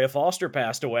Gloria Foster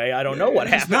passed away, I don't know what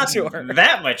happened to her.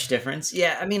 That much difference.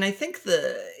 Yeah, I mean, I think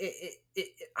it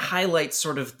highlights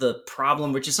sort of the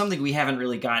problem, which is something we haven't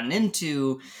really gotten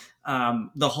into,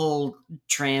 the whole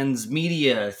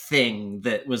transmedia thing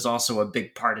that was also a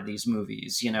big part of these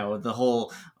movies. The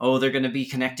whole, they're going to be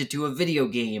connected to a video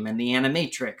game and the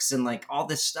Animatrix and like all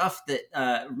this stuff that,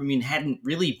 hadn't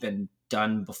really been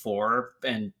done before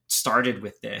and started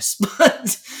with this.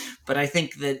 But I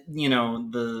think that,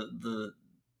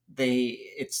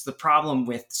 it's the problem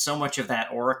with so much of that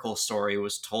Oracle story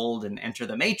was told in Enter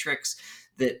the Matrix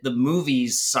that the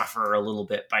movies suffer a little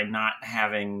bit by not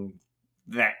having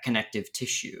that connective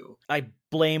tissue. I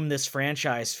blame this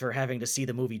franchise for having to see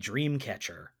the movie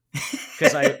Dreamcatcher.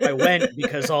 Because I went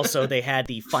because also they had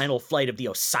the Final Flight of the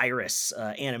Osiris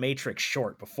Animatrix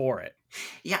short before it.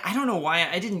 Yeah, I don't know why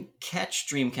I didn't catch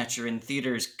Dreamcatcher in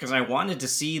theaters, because I wanted to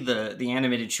see the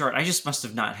animated short. I just must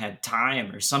have not had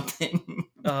time or something.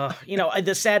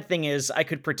 The sad thing is I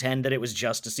could pretend that it was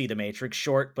just to see the Matrix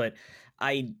short, but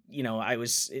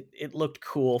it looked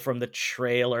cool from the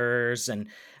trailers, and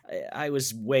I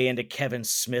was way into Kevin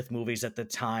Smith movies at the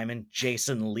time, and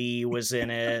Jason Lee was in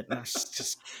it. I was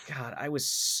just, God, I was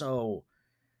so...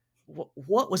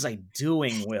 What was I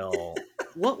doing, Will?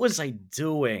 What was I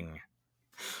doing?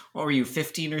 What were you,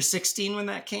 15 or 16 when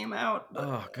that came out?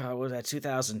 Oh, God, was that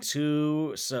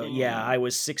 2002? So, yeah, I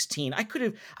was 16. I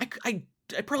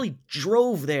probably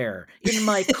drove there in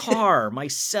my car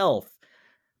myself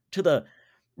to the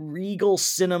Regal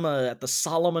Cinema at the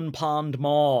Solomon Pond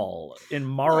Mall in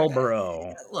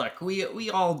Marlboro. Look, we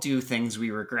all do things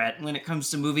we regret when it comes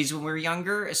to movies when we're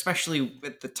younger, especially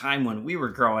at the time when we were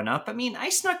growing up. I mean, I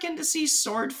snuck in to see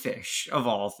Swordfish, of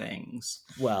all things.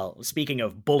 Well, speaking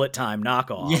of bullet time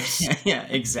knockoffs. Yeah,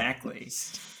 exactly.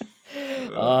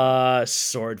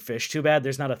 Swordfish. Too bad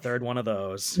there's not a third one of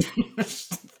those.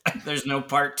 There's no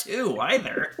part 2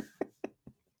 either.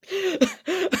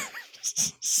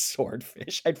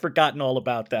 Swordfish. I'd forgotten all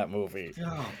about that movie.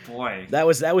 Oh boy. That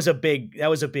was a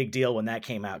big deal when that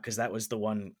came out, because that was the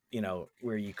one,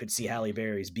 where you could see Halle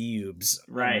Berry's boobs.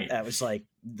 Right. That was like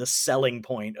the selling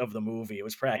point of the movie. It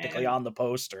was practically on the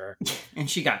poster. And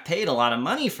she got paid a lot of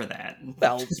money for that.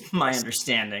 Well, my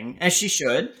understanding. As she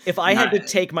should. If I had to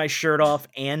take my shirt off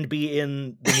and be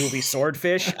in the movie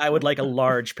Swordfish, I would like a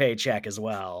large paycheck as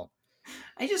well.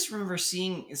 I just remember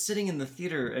sitting in the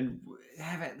theater and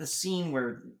having the scene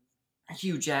where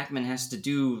Hugh Jackman has to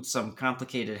do some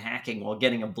complicated hacking while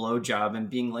getting a blowjob and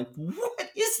being like,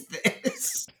 what is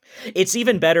this? It's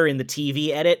even better in the TV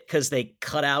edit because they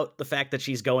cut out the fact that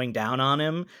she's going down on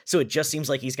him. So it just seems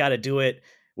like he's got to do it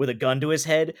with a gun to his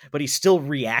head, but he's still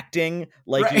reacting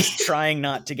like he's trying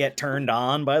not to get turned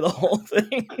on by the whole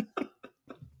thing.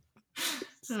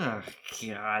 Oh,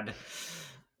 God.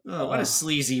 Oh, what a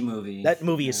sleazy movie. That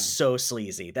movie is so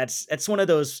sleazy. That's one of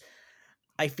those...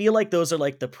 I feel like those are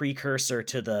like the precursor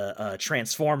to the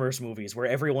Transformers movies where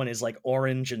everyone is like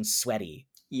orange and sweaty.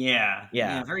 Yeah.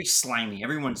 Very slimy.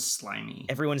 Everyone's slimy.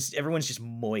 Everyone's just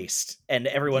moist, and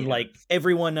everyone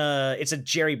it's a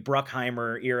Jerry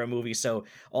Bruckheimer era movie, so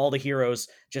all the heroes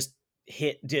just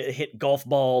hit golf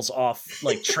balls off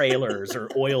like trailers or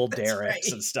oil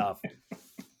derricks and stuff.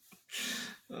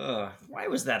 Why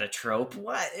was that a trope?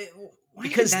 Why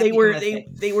because they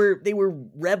were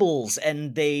rebels,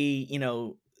 and they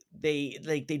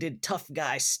did tough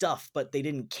guy stuff, but they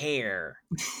didn't care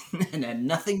and had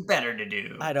nothing better to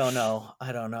do. I don't know,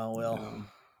 Will.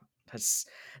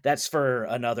 That's for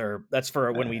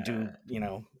when we do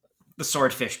the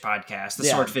Swordfish podcast, the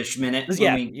Swordfish Minute.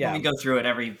 When we go through it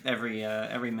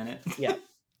every minute. Yeah.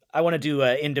 I want to do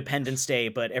Independence Day,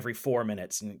 but every 4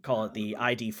 minutes, and call it the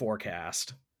ID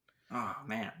forecast. Oh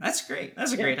man, that's great.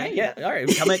 That's a great idea. Yeah, all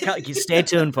right. Stay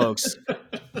tuned, folks.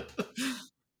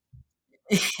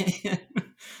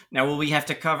 Now, will we have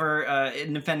to cover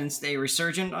Independence Day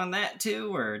Resurgent on that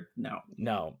too, or no?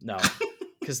 No,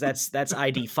 because that's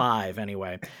ID 5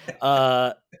 anyway.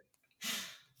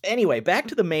 Anyway, back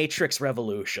to the Matrix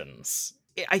Revolutions.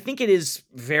 I think it is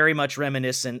very much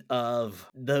reminiscent of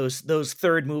those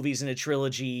third movies in a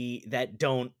trilogy that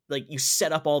don't, like, you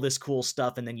set up all this cool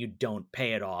stuff and then you don't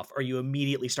pay it off, or you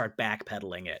immediately start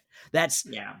backpedaling it. That's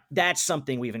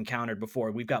something we've encountered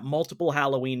before. We've got multiple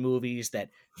Halloween movies that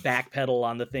backpedal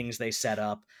on the things they set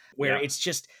up, where it's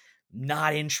just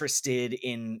not interested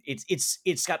in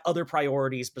it's got other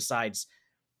priorities besides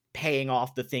paying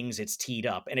off the things it's teed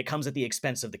up, and it comes at the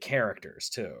expense of the characters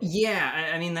too.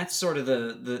 Yeah, I mean that's sort of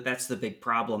that's the big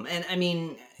problem. And I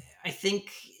mean, I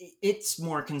think it's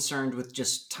more concerned with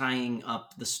just tying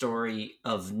up the story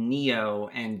of Neo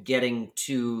and getting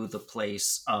to the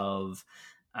place of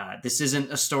this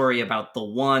isn't a story about the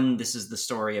one, this is the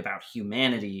story about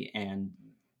humanity and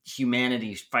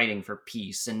humanity fighting for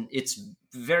peace. And it's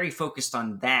very focused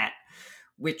on that,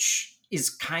 which is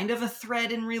kind of a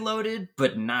thread in Reloaded,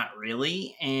 but not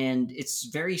really. And it's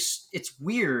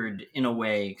weird in a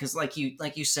way, because like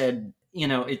you said, you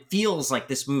know, it feels like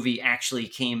this movie actually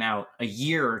came out a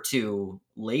year or two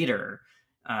later,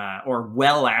 or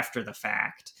well after the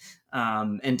fact,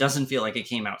 and doesn't feel like it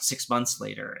came out 6 months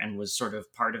later and was sort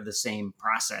of part of the same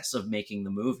process of making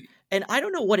the movie. And I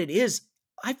don't know what it is.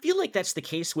 I feel like that's the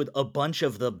case with a bunch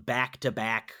of the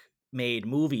back-to-back made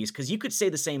movies, because you could say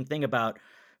the same thing about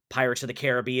Pirates of the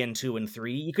Caribbean 2 and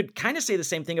 3. You could kind of say the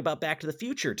same thing about Back to the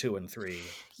Future 2 and 3.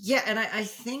 Yeah, and I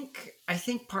think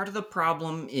part of the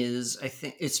problem is, I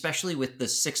think, especially with the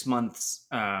 6 months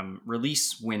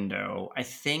release window, I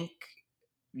think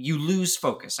you lose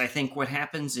focus. I think what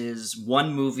happens is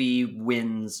one movie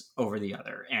wins over the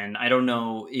other, and I don't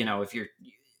know, you know,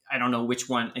 I don't know which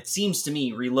one. It seems to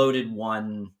me Reloaded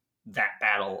won that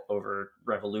battle over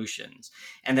Revolutions,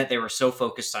 and that they were so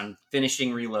focused on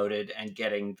finishing Reloaded and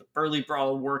getting the Burly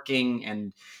Brawl working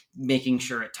and making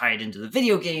sure it tied into the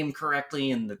video game correctly,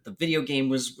 and that the video game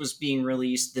was being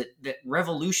released, that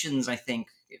Revolutions, I think,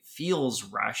 it feels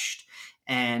rushed,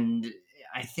 and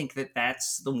I think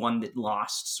that's the one that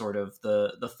lost sort of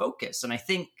the focus. And I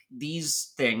think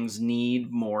these things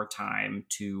need more time,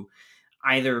 to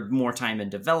either more time in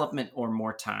development or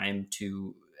more time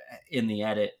to in the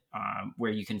edit,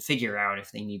 where you can figure out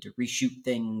if they need to reshoot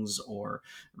things or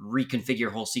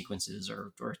reconfigure whole sequences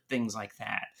or things like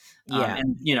that. Yeah.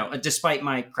 And, you know, despite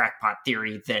my crackpot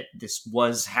theory that this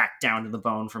was hacked down to the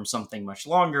bone from something much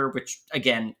longer, which,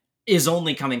 again, is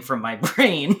only coming from my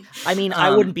brain. I mean, I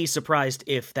wouldn't be surprised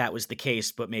if that was the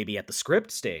case, but maybe at the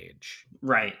script stage.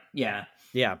 Right. Yeah.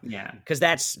 Yeah. Because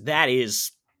that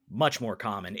is much more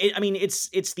common.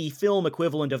 It's the film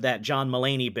equivalent of that John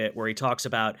Mulaney bit where he talks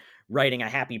about writing a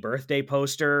happy birthday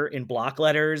poster in block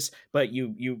letters, but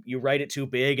you write it too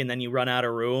big and then you run out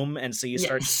of room, and so you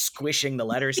start squishing the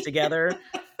letters together.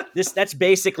 That's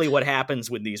basically what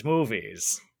happens with these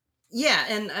movies. Yeah,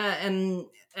 and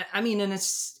I mean, and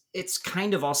it's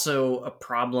kind of also a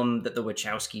problem that the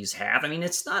Wachowskis have. I mean,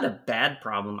 it's not a bad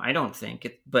problem, I don't think,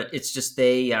 but it's just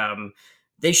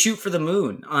they shoot for the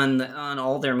moon on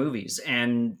all their movies,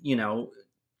 and, you know,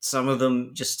 some of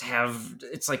them just have,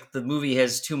 it's like the movie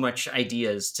has too much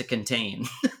ideas to contain.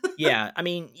 Yeah, I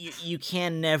mean, you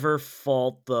can never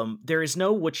fault them. There is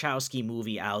no Wachowski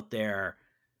movie out there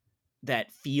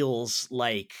that feels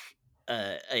like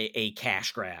a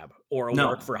cash grab or a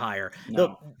work for hire.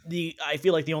 No. I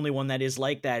feel like the only one that is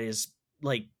like that is,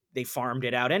 like, they farmed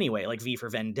it out anyway, like V for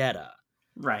Vendetta.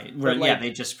 Right. Where,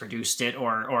 they just produced it,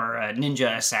 or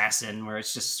Ninja Assassin, where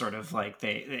it's just sort of like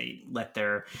they let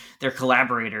their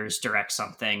collaborators direct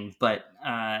something, but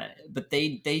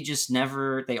they just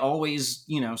never, they always,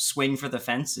 you know, swing for the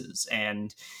fences.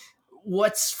 And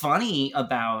what's funny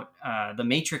about the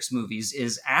Matrix movies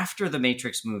is, after the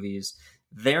Matrix movies,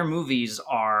 their movies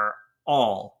are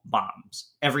all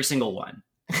bombs, every single one.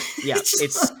 Yeah,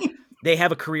 it's they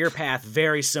have a career path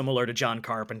very similar to John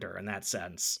Carpenter in that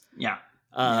sense. Yeah.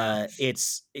 And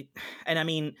I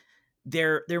mean,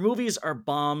 their movies are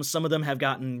bombs. Some of them have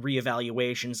gotten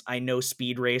reevaluations. I know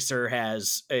Speed Racer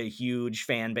has a huge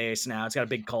fan base now. It's got a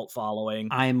big cult following.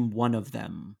 I'm one of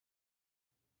them.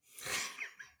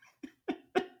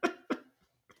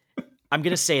 I'm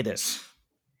going to say this.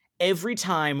 Every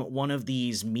time one of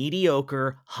these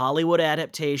mediocre Hollywood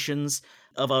adaptations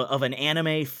of an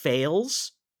anime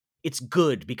fails, it's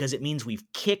good because it means we've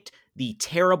kicked the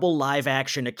terrible live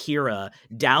action Akira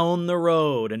down the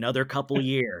road another couple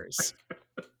years.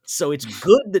 So it's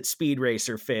good that Speed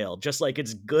Racer failed, just like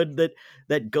it's good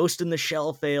that Ghost in the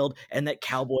Shell failed and that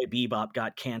Cowboy Bebop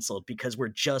got canceled, because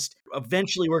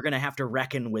eventually we're going to have to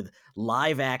reckon with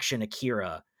live action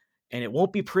Akira, and it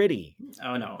won't be pretty.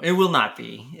 Oh no, it will not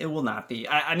be. It will not be.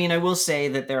 I mean, I will say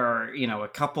that there are,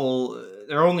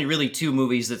 there are only really two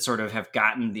movies that sort of have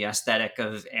gotten the aesthetic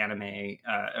of anime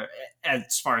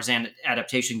as far as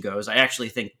adaptation goes. I actually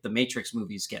think the Matrix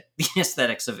movies get the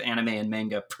aesthetics of anime and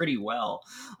manga pretty well.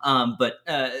 But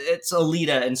it's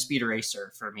Alita and Speed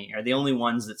Racer for me are the only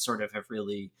ones that sort of have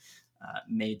really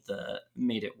made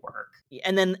it work.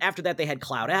 And then after that, they had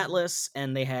Cloud Atlas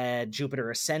and they had Jupiter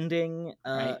Ascending.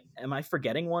 Right. Am I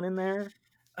forgetting one in there?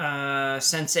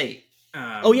 Sense8.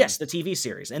 Oh yes, the TV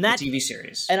series, and that TV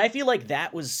series. And I feel like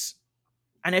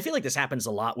this happens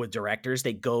a lot with directors.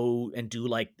 They go and do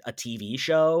like a TV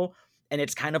show, and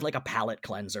it's kind of like a palate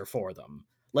cleanser for them.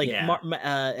 Like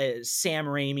Sam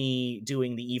Raimi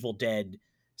doing the Evil Dead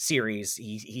series,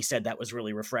 he said that was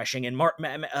really refreshing. And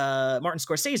Martin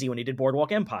Scorsese, when he did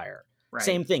Boardwalk Empire,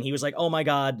 same thing. He was like, oh my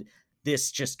god,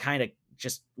 this just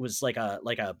was like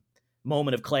a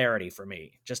moment of clarity for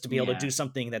me, just to be able to do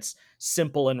something that's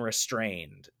simple and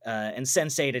restrained. And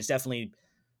Sense8 is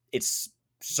it's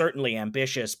certainly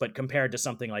ambitious, but compared to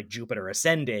something like Jupiter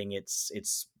Ascending,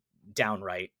 it's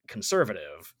downright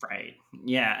conservative. Right.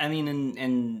 Yeah. I mean,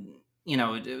 and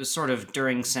it was sort of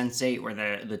during Sense8 where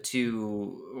the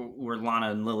two, where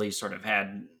Lana and Lily sort of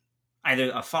had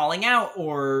either a falling out,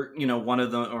 or one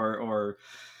of them, or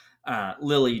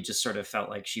Lily just sort of felt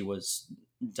like she was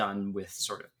done with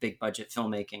sort of big budget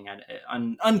filmmaking,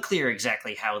 and unclear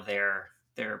exactly how their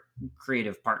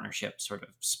creative partnership sort of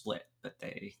split, but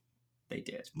they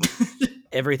did.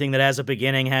 Everything that has a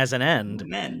beginning has an end.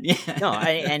 Yeah. No,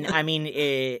 I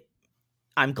mean,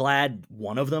 I'm glad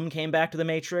one of them came back to the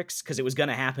Matrix, because it was going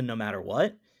to happen no matter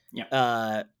what.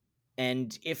 Yeah.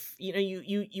 And if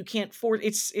you can't force,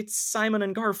 it's Simon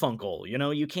and Garfunkel.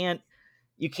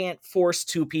 You can't force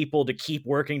two people to keep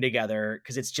working together,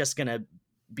 because it's just going to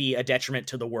be a detriment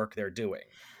to the work they're doing.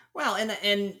 Well, and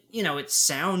it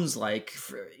sounds like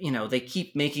they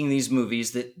keep making these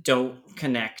movies that don't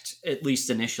connect, at least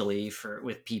initially,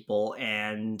 with people,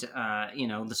 and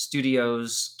the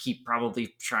studios keep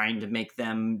probably trying to make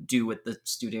them do what the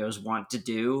studios want to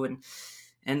do,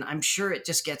 and I'm sure it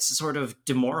just gets sort of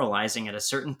demoralizing at a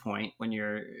certain point when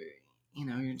you're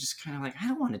just kind of like, I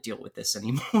don't want to deal with this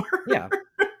anymore. Yeah.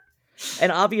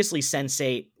 And obviously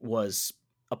Sense8 was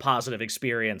a positive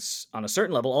experience on a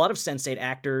certain level. A lot of Sense8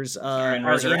 actors are in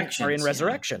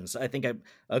Resurrections. Yeah. I think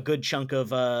a good chunk of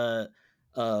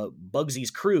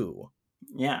Bugsy's crew,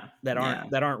 that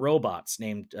aren't robots,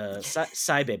 named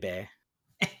Saibebe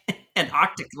and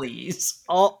Octocles.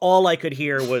 All I could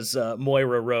hear was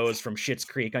Moira Rose from Schitt's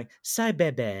Creek going,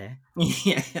 Saibebe.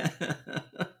 Yeah.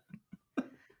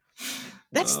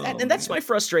 That's my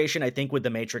frustration, I think, with the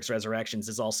Matrix Resurrections,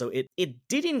 is also it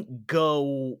didn't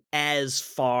go as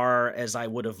far as I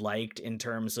would have liked in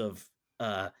terms of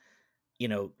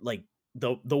like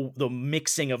the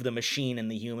mixing of the machine and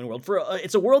the human world.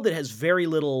 It's a world that has very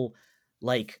little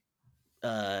like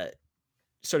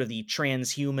sort of the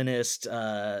transhumanist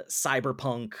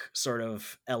cyberpunk sort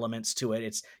of elements to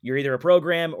it. You're either a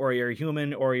program, or you're a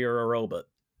human, or you're a robot.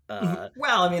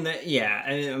 Well, I mean,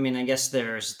 I guess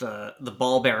there's the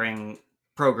ball bearing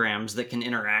programs that can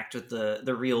interact with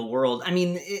the real world. I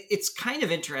mean, it's kind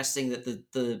of interesting that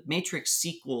the Matrix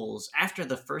sequels after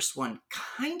the first one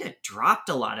kind of dropped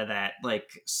a lot of that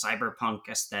like cyberpunk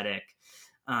aesthetic,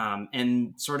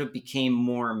 and sort of became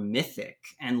more mythic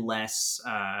and less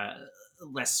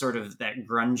sort of that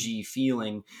grungy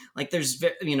feeling. Like there's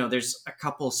a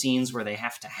couple scenes where they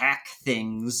have to hack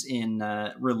things in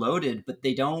Reloaded, but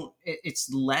they don't.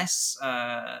 It's less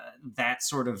that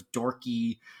sort of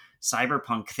dorky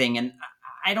cyberpunk thing, and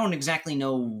I don't exactly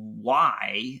know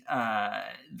why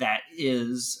that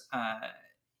is.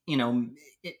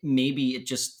 Maybe it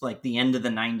just like the end of the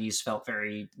 90s felt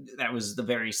that was the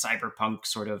very cyberpunk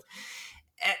sort of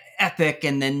epic,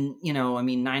 and then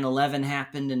 9/11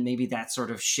 happened, and maybe that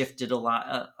sort of shifted a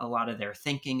lot of their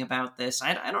thinking about this.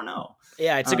 I don't know.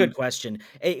 Yeah, it's a good question.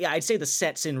 I'd say the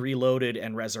sets in Reloaded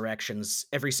and Resurrections,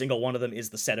 every single one of them is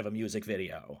the set of a music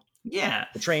video. Yeah,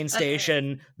 the train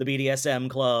station, the BDSM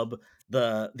club,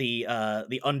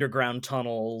 the underground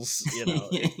tunnels.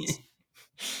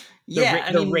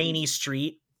 The rainy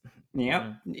street.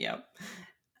 Yep.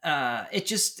 It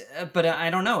just, but I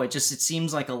don't know. It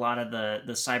seems like a lot of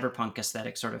the cyberpunk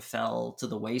aesthetic sort of fell to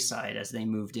the wayside as they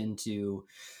moved into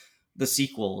the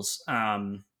sequels.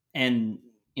 And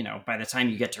by the time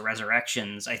you get to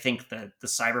Resurrections, I think that the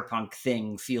cyberpunk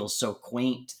thing feels so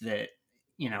quaint that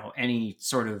any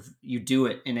sort of, you do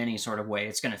it in any sort of way,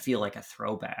 it's going to feel like a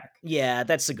throwback. Yeah,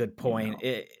 that's a good point.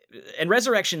 And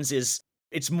Resurrections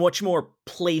it's much more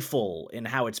playful in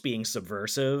how it's being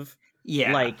subversive.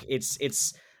 Yeah. Like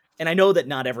it's and I know that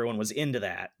not everyone was into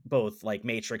that. Both like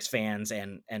Matrix fans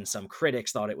and some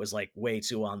critics thought it was like way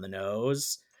too on the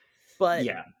nose. But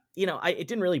Yeah. it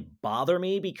didn't really bother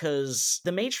me because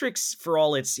The Matrix, for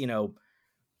all its,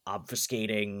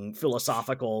 obfuscating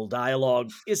philosophical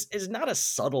dialogue, is not a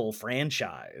subtle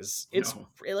franchise. It's No.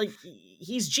 like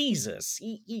he's Jesus.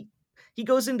 He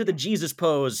goes into the Jesus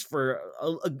pose for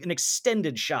an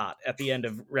extended shot at the end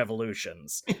of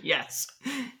Revolutions. Yes.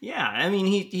 Yeah. I mean,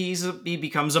 he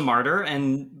becomes a martyr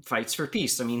and fights for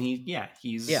peace. I mean,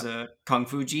 he's Kung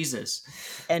Fu Jesus.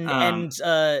 And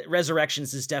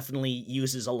Resurrections is definitely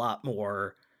uses a lot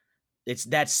more.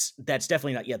 That's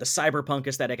definitely not. Yeah, the cyberpunk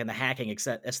aesthetic and the hacking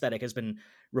aesthetic has been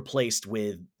replaced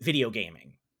with video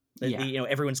gaming.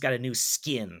 Everyone's got a new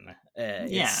skin.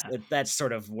 That's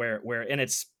sort of where and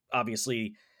it's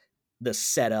obviously the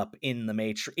setup in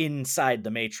inside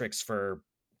the Matrix for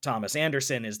Thomas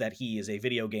Anderson is that he is a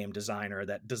video game designer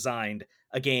that designed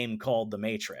a game called The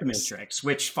Matrix. The Matrix,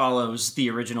 which follows the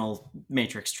original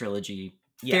Matrix trilogy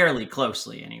fairly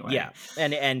closely, anyway. Yeah,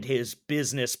 and his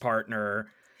business partner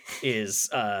is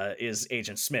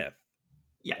Agent Smith.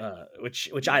 Yeah,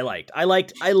 which I liked. I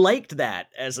liked that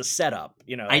as a setup.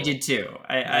 I did too.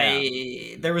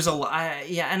 There was a lot.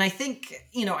 And I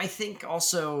think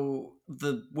also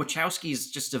the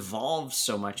Wachowskis just evolved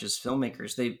so much as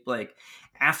filmmakers. They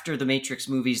after the Matrix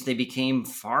movies, they became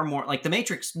far more like, the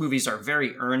Matrix movies are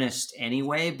very earnest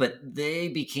anyway, but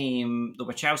the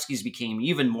Wachowskis became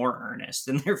even more earnest,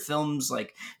 and their films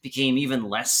became even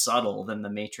less subtle than the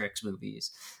Matrix movies.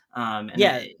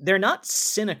 They're not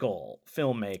cynical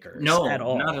filmmakers. No, at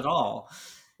all. Not at all.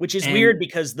 Which is weird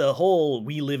because the whole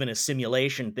 "we live in a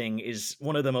simulation" thing is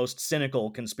one of the most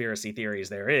cynical conspiracy theories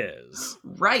there is.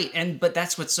 Right, but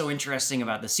that's what's so interesting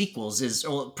about the sequels is,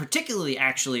 particularly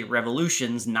actually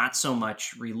Revolutions, not so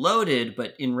much Reloaded,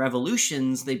 but in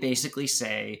Revolutions they basically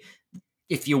say,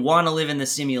 if you want to live in the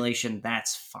simulation,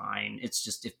 that's fine. It's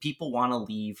just, if people want to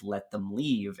leave, let them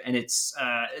leave. And it's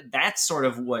that's sort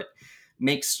of what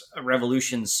makes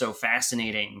Revolutions so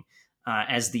fascinating,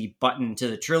 as the button to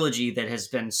the trilogy that has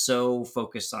been so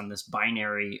focused on this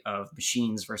binary of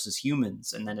machines versus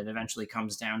humans, and then it eventually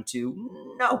comes down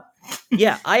to no.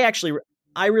 Yeah,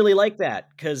 I really like that,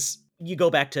 because you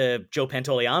go back to Joe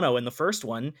Pantoliano in the first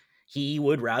one, he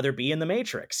would rather be in the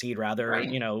Matrix. He'd rather,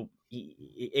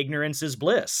 ignorance is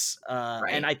bliss.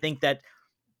 And I think that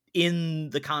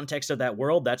in the context of that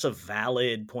world, that's a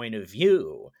valid point of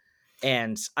view.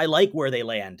 And I like where they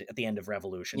land at the end of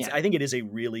Revolutions. I think it is a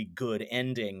really good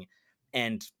ending,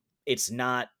 and it's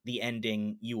not the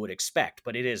ending you would expect,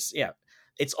 but it is. Yeah,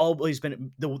 it's always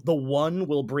been the one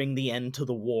will bring the end to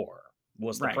the war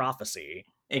was the prophecy,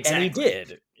 exactly. And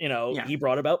he did. He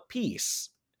brought about peace.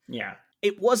 Yeah,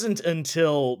 it wasn't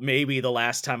until maybe the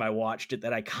last time I watched it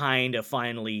that I kind of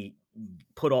finally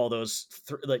put all those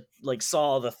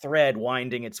saw the thread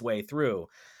winding its way through,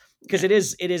 because it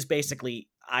is basically.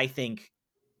 I think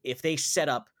if they set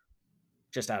up,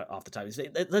 just off the top,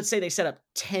 let's say they set up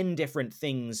 10 different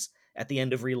things at the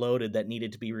end of Reloaded that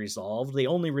needed to be resolved, they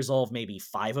only resolve maybe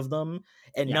 5 of them,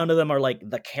 and none of them are like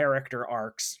the character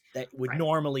arcs that would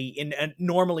normally in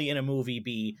a movie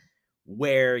be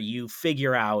where you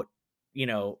figure out,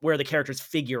 where the characters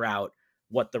figure out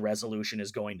what the resolution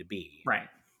is going to be. Right.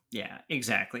 Yeah,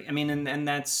 exactly. I mean, and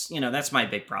that's, that's my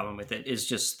big problem with it, is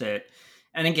just that.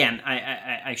 And again,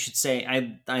 I should say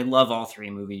I love all 3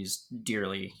 movies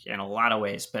dearly in a lot of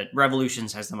ways, but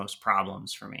Revolutions has the most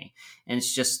problems for me. And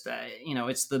it's just,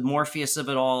 it's the Morpheus of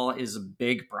it all is a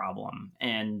big problem.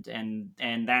 And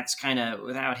that's kind of,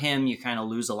 without him, you kind of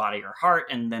lose a lot of your heart.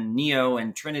 And then Neo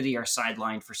and Trinity are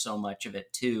sidelined for so much of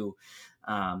it too.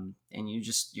 And you're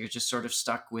just sort of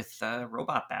stuck with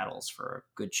robot battles for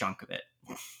a good chunk of it.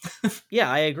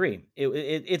 Yeah, I agree.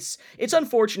 It's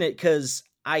unfortunate because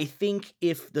I think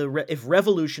if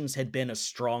Revolutions had been a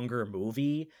stronger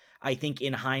movie, I think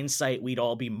in hindsight we'd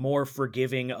all be more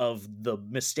forgiving of the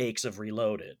mistakes of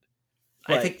Reloaded.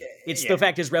 But I think it's the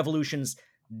fact is Revolutions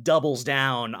doubles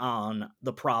down on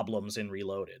the problems in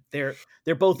Reloaded. They're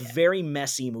both very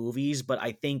messy movies, but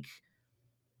I think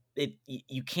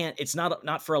you can't. It's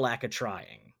not for a lack of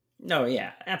trying. No,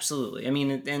 yeah, absolutely. I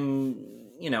mean, and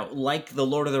like the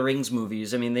Lord of the Rings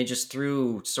movies, I mean, they just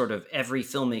threw sort of every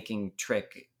filmmaking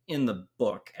trick in the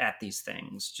book at these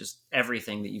things. Just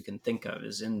everything that you can think of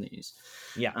is in these.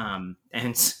 Yeah.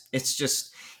 And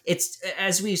it's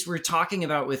as we were talking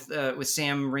about with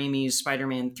Sam Raimi's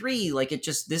Spider-Man 3, like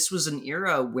this was an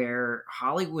era where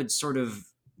Hollywood sort of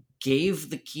gave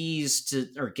the keys to,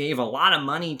 or gave a lot of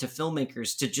money to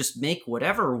filmmakers to just make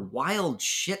whatever wild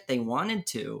shit they wanted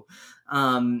to.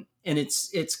 And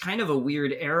it's kind of a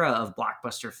weird era of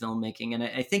blockbuster filmmaking. And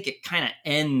I think it kind of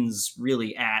ends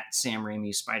really at Sam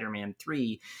Raimi's Spider-Man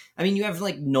 3. I mean, you have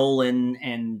like Nolan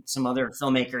and some other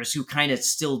filmmakers who kind of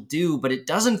still do, but it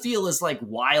doesn't feel as like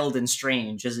wild and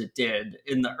strange as it did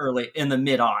in the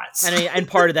mid-aughts. And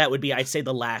part of that would be, I'd say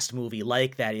the last movie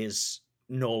like that is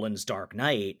Nolan's Dark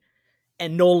Knight.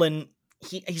 And Nolan,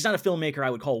 he's not a filmmaker I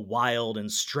would call wild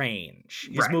and strange.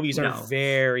 His movies are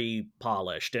very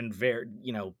polished and very,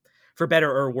 for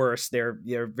better or worse, they're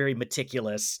very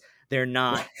meticulous. They're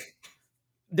not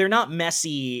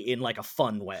messy in like a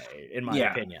fun way, in my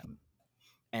opinion.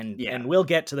 And we'll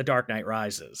get to The Dark Knight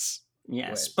Rises.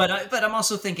 Yes, but I'm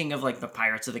also thinking of like the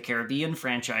Pirates of the Caribbean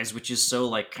franchise, which is so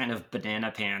like kind of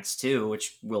banana pants too,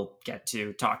 which we'll get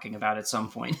to talking about at some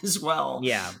point as well.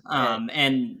 Yeah. And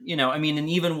I mean, and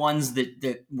even ones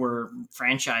that were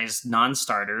franchise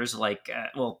non-starters, like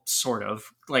sort of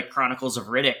like Chronicles of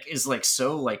Riddick is like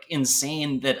so like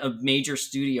insane that a major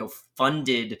studio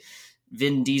funded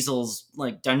Vin Diesel's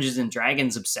like Dungeons and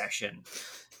Dragons obsession.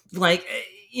 Like,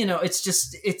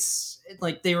 it's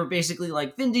like they were basically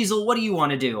like, Vin Diesel, what do you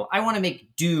want to do? I want to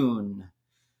make Dune,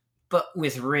 but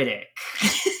with Riddick.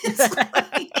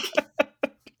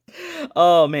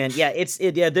 Oh man, yeah,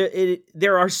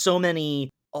 there are so many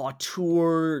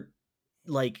auteur,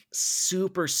 like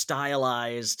super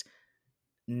stylized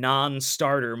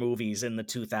non-starter movies in the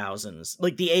 2000s.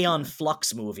 Like the Aeon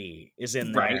Flux movie is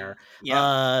in there.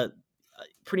 Yeah.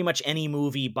 Pretty much any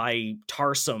movie by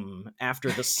Tarsem after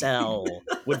The Cell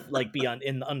would like be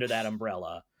under that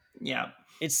umbrella. Yeah.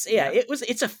 It's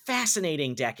a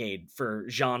fascinating decade for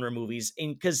genre movies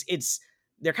because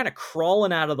they're kind of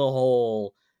crawling out of the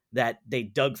hole that they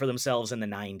dug for themselves in the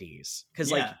 90s.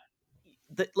 Cause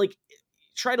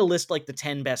try to list like the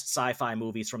 10 best sci-fi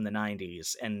movies from the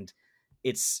 90s and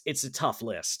it's a tough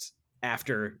list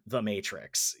after The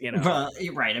Matrix, Well,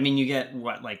 right. I mean, you get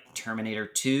what, like Terminator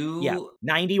 2? Yeah,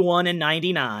 91 and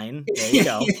 99. There you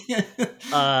go.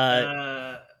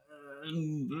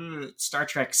 Star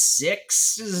Trek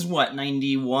 6 is what,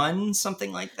 91?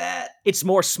 Something like that? It's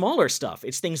more smaller stuff.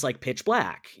 It's things like Pitch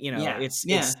Black.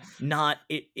 It's not...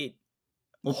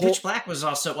 Well, Pitch Black was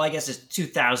also... Well, I guess it's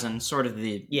 2000, sort of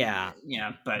the... Yeah.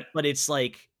 Yeah, but... But it's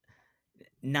like...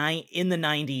 in the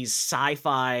 90s,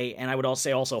 sci-fi and I would also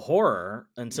say also horror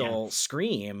until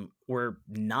Scream were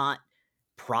not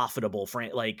profitable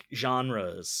like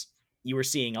genres. You were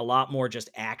seeing a lot more just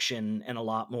action and a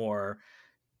lot more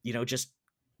just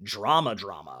drama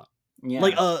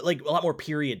like a lot more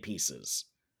period pieces.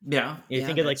 You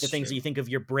think of like the things that you think of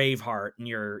your Braveheart and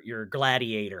your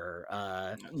Gladiator,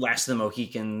 Last of the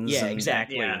Mohicans. Yeah,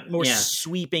 exactly. More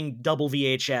sweeping double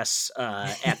VHS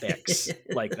epics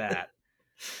like that.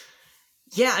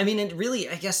 Yeah, I mean, it really,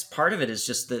 I guess part of it is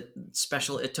just that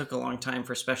it took a long time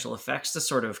for special effects to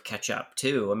sort of catch up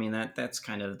too. I mean, that's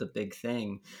kind of the big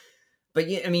thing. But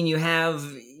yeah, I mean, you have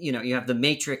The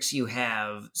Matrix, you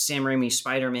have Sam Raimi's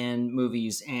Spider-Man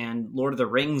movies and Lord of the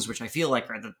Rings, which I feel like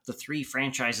are the three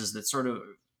franchises that sort of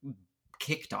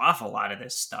kicked off a lot of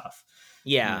this stuff.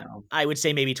 Yeah, I would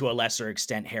say maybe to a lesser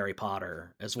extent Harry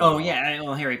Potter as well. Oh yeah,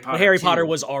 well Harry Potter. But Harry Potter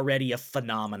was already a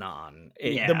phenomenon.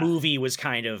 The movie was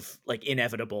kind of like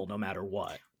inevitable no matter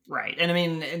what. Right, and I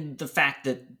mean, the fact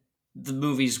that the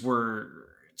movies were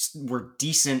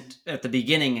decent at the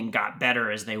beginning and got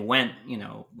better as they went,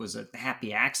 was a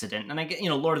happy accident. And I get,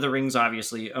 Lord of the Rings,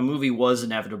 obviously, a movie was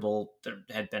inevitable. There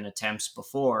had been attempts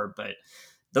before, but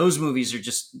those movies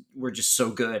were just so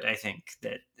good, I think,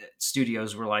 that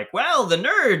studios were like, well, the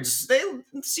nerds, they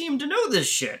seem to know this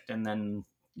shit. And then,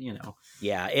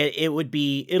 Yeah, it'll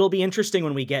be interesting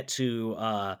when we get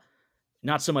to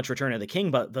not so much Return of the King,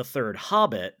 but the third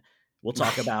Hobbit. We'll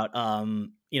talk about,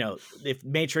 if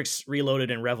Matrix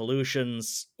Reloaded and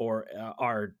Revolutions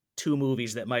are two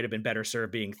movies that might have been better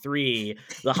served being three.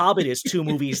 The Hobbit is two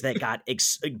movies that got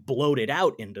bloated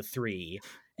out into three,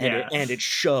 and it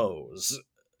shows.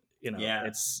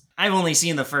 I've only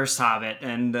seen the first Hobbit,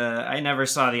 and I never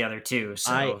saw the other two.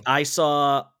 So I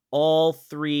saw all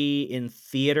three in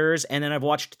theaters, and then I've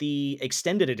watched the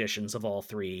extended editions of all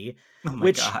three,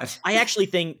 which I actually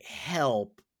think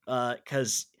help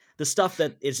because the stuff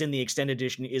that is in the extended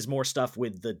edition is more stuff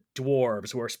with the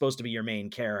dwarves who are supposed to be your main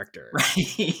character.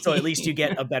 Right. So at least you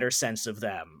get a better sense of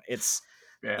them.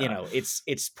 You Yeah. know,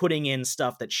 it's putting in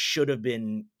stuff that should have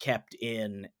been kept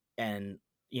in, and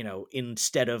you know,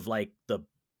 instead of like the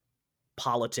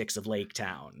politics of Lake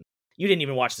Town. You didn't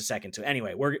even watch the second two.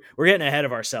 Anyway, we're getting ahead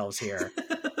of ourselves here.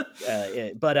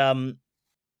 But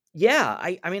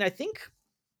yeah, I mean, I think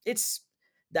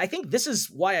this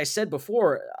is why I said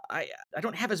before I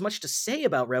don't have as much to say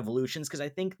about Revolutions, because I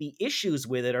think the issues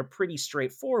with it are pretty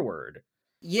straightforward.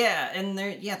 Yeah, and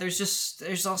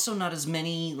there's also not as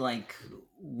many like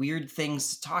weird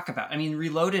things to talk about. I mean,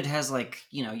 Reloaded has like,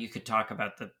 you could talk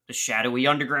about the shadowy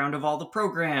underground of all the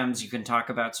programs. You can talk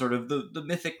about sort of the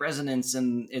mythic resonance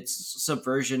and its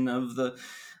subversion of the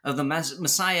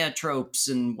messiah tropes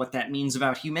and what that means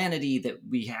about humanity, that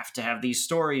we have to have these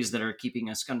stories that are keeping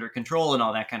us under control and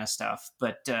all that kind of stuff.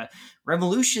 But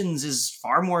Revolutions is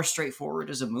far more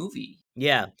straightforward as a movie.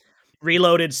 Yeah.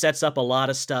 Reloaded sets up a lot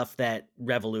of stuff that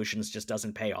Revolutions just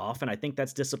doesn't pay off, and I think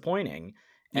that's disappointing.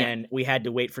 Yeah. And we had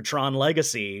to wait for Tron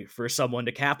Legacy for someone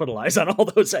to capitalize on all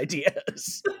those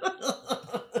ideas.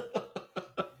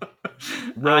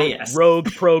 Yes.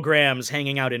 Rogue programs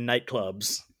hanging out in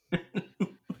nightclubs.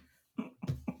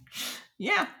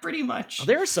 Yeah, pretty much.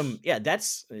 There are some, yeah,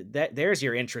 there's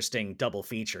your interesting double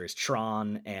features,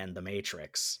 Tron and The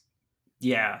Matrix.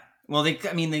 Yeah. Well,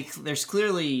 there's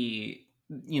clearly,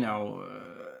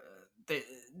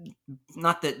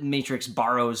 not that Matrix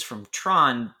borrows from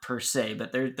Tron per se,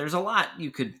 but there's a lot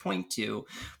you could point to,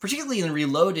 particularly in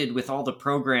Reloaded with all the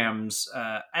programs.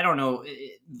 I don't know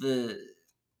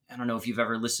if you've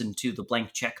ever listened to the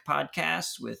Blank Check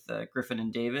podcast with Griffin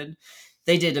and David.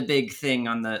 They did a big thing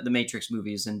on the Matrix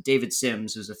movies, and David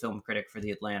Sims, who's a film critic for The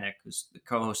Atlantic, who's the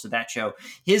co-host of that show,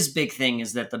 his big thing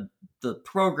is that the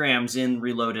programs in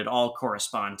Reloaded all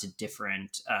correspond to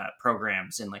different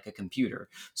programs in like a computer.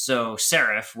 So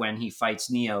Seraph, when he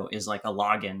fights Neo, is like a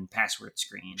login password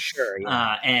screen. Sure,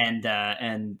 yeah. And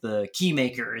the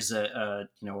Keymaker is a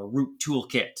root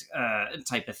toolkit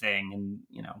type of thing,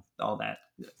 and all that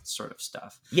sort of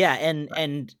stuff. Yeah,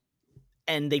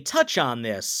 and they touch on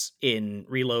this in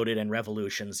Reloaded and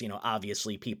Revolutions.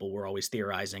 Obviously people were always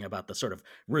theorizing about the sort of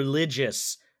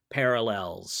religious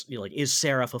parallels. Like, is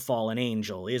Seraph a fallen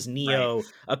angel? Is Neo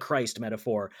a Christ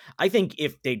metaphor? I think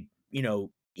if they,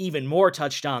 even more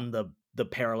touched on the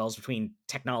parallels between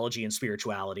technology and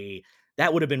spirituality,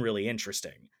 that would have been really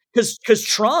interesting. Because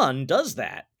Tron does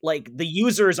that. Like, the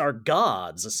users are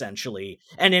gods, essentially.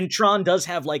 And in Tron does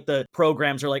have, like, the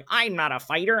programs are like, I'm not a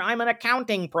fighter, I'm an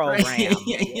accounting program. Right.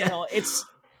 Yeah. It's...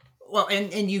 Well,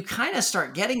 and you kind of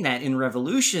start getting that in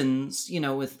Revolutions,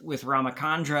 with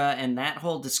Ramachandra and that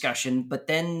whole discussion. But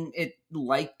then it,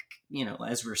 like,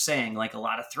 as we're saying, like a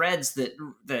lot of threads that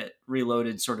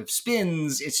Reloaded sort of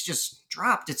spins, it's just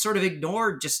dropped. It's sort of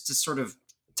ignored just to sort of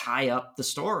tie up the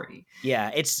story. Yeah,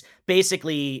 it's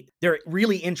basically, they're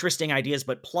really interesting ideas,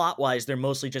 but plot-wise, they're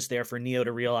mostly just there for Neo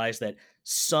to realize that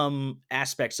some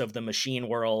aspects of the machine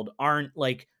world aren't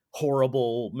like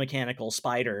horrible mechanical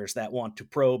spiders that want to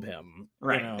probe him.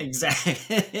 Right.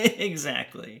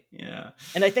 Exactly. Yeah.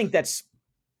 And I think that's,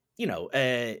 you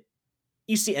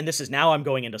see, and this is, now I'm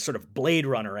going into sort of Blade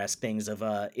Runner-esque things of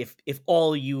if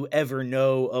all you ever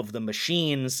know of the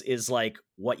machines is like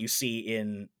what you see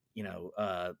in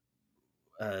the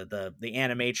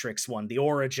Animatrix one, the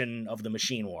origin of the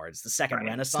machine wars, the Second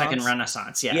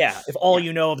Renaissance. Yeah. If all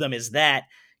you know of them is that,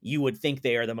 you would think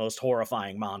they are the most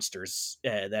horrifying monsters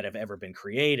that have ever been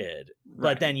created.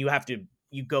 Right. But then you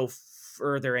go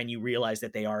further and you realize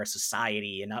that they are a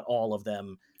society, and not all of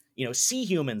them, see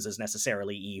humans as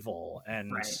necessarily evil.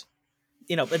 And,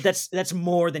 but that's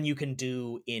more than you can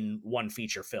do in one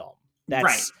feature film.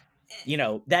 That's,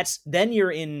 then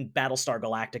you're in Battlestar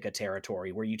Galactica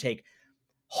territory, where you take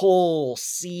whole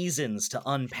seasons to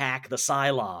unpack the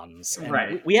Cylons.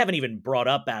 And we haven't even brought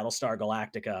up Battlestar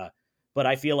Galactica, but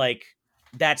I feel like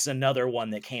that's another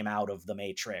one that came out of the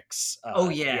Matrix.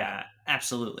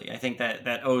 Absolutely. I think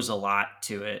that owes a lot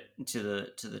to it, to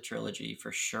the trilogy,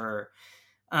 for sure.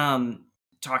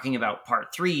 Talking about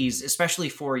part threes, especially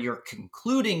for your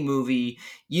concluding movie,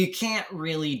 you can't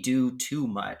really do too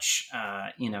much.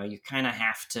 You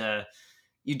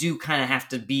do kind of have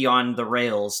to be on the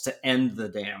rails to end the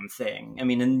damn thing. I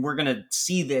mean, and we're going to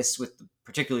see this with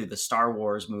particularly the Star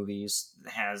Wars movies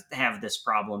have this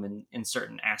problem in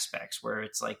certain aspects, where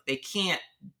it's like they can't,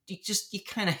 you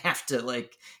kind of have to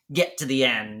like get to the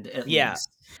end at least.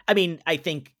 I mean, I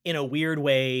think in a weird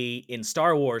way in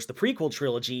Star Wars, the prequel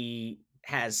trilogy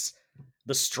has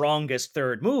the strongest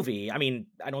third movie. I mean,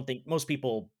 I don't think most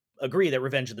people agree that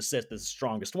Revenge of the Sith is the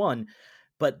strongest one,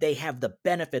 but they have the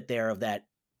benefit there of that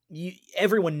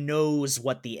everyone knows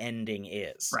what the ending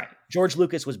is. Right. George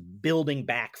Lucas was building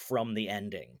back from the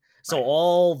ending. So Right.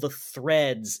 all the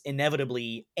threads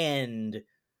inevitably end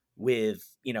with,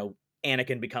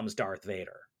 Anakin becomes Darth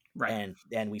Vader. Right.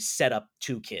 And we set up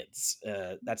 2 kids.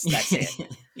 That's it.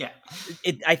 Yeah.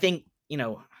 I think,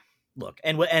 look,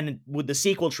 and with the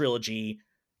sequel trilogy,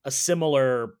 a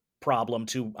similar problem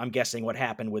to, I'm guessing, what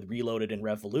happened with Reloaded and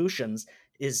Revolutions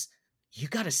is you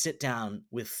got to sit down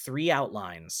with 3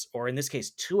 outlines, or in this case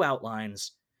 2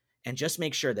 outlines, and just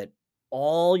make sure that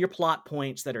all your plot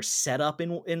points that are set up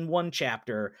in one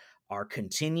chapter are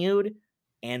continued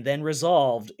and then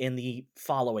resolved in the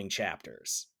following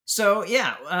chapters. So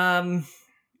yeah,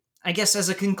 I guess as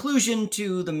a conclusion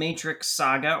to the Matrix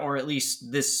saga, or at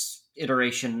least this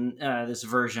iteration, this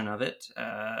version of it,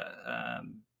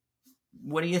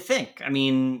 what do you think? I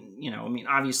mean,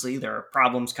 obviously there are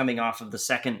problems coming off of the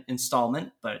second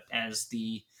installment, but as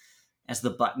the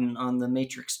button on the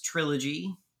Matrix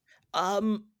trilogy,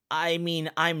 I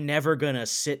mean, I'm never gonna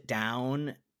sit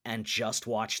down and just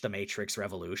watch The Matrix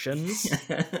Revolutions.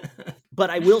 But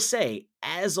I will say,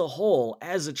 as a whole,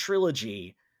 as a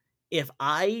trilogy, if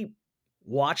I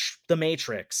watch The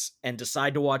Matrix and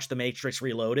decide to watch The Matrix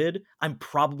Reloaded, I'm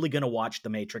probably going to watch The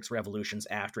Matrix Revolutions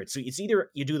after it. So it's either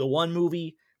you do the one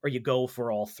movie or you go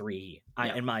for all 3,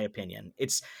 in my opinion.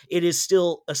 It is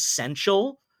still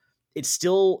essential. It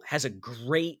still has a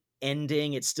great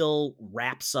ending. It still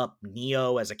wraps up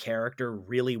Neo as a character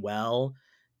really well.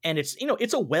 And it's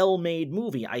a well-made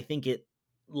movie. I think it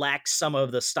lacks some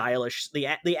of the stylish,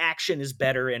 the action is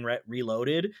better in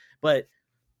Reloaded, but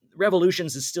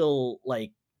Revolutions is still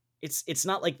like, it's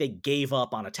not like they gave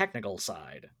up on a technical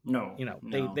side. No,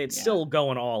 they're still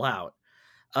going all out.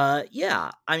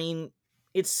 Yeah, I mean,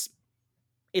 it's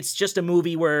just a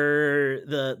movie where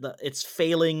the its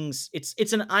failings,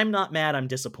 it's an I'm not mad, I'm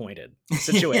disappointed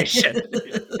situation.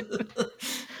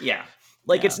 Yeah.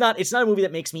 Like, it's not a movie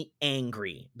that makes me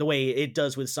angry the way it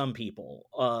does with some people.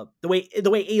 The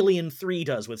way Alien 3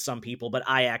 does with some people, but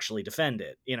I actually defend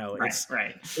it.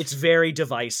 It's very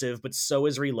divisive, but so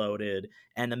is Reloaded,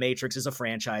 and The Matrix is a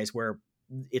franchise where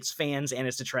its fans and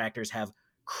its detractors have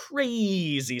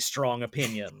crazy strong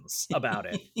opinions about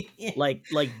it. like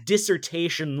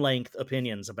dissertation length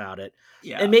opinions about it.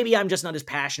 Yeah. And maybe I'm just not as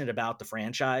passionate about the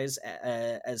franchise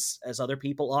as other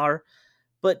people are.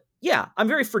 But yeah, I'm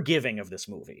very forgiving of this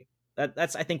movie.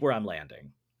 That's I think where I'm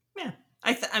landing. Yeah,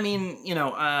 I mean,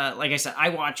 like I said, I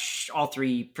watch all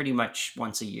 3 pretty much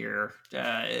once a year,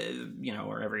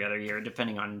 or every other year,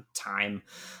 depending on time.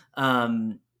 I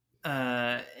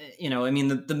mean,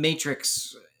 the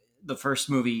Matrix, the first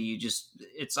movie,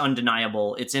 it's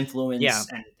undeniable, its influence, yeah.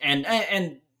 and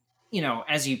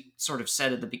as you sort of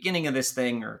said at the beginning of this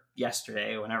thing, or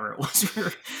yesterday, whenever it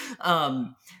was,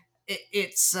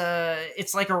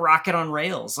 it's like a rocket on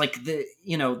rails. Like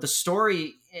the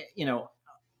story,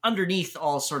 underneath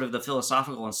all sort of the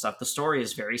philosophical and stuff, the story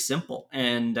is very simple,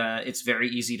 and it's very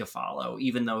easy to follow,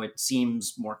 even though it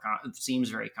seems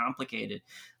very complicated.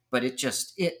 But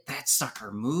that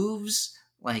sucker moves.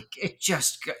 Like it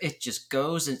just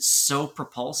goes, and it's so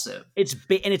propulsive. It's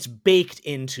baked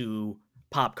into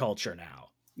pop culture now.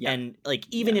 Yeah. And like,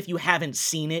 even if you haven't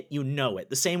seen it, you know it.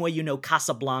 The same way you know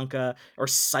Casablanca or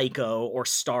Psycho or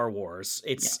Star Wars.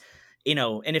 It's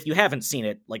and if you haven't seen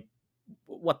it, like,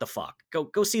 what the fuck?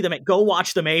 Go see them. Go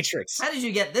watch The Matrix. How did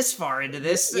you get this far into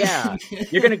this? Yeah.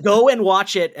 You're going to go and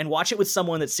watch it with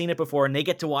someone that's seen it before, and they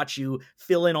get to watch you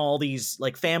fill in all these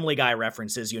like Family Guy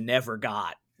references you never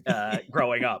got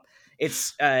growing up.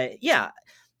 It's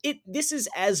this is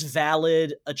as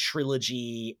valid a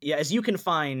trilogy as you can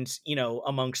find,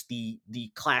 amongst the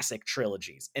classic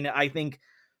trilogies. And I think,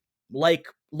 like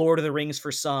Lord of the Rings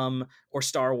for some, or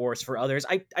Star Wars for others,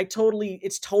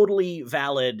 it's totally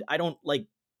valid. I'm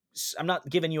not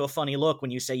giving you a funny look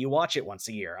when you say you watch it once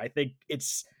a year. I think it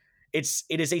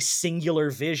is a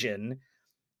singular vision,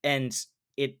 and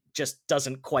it just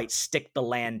doesn't quite stick the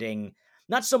landing.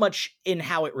 Not so much in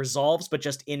how it resolves, but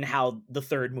just in how the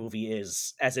third movie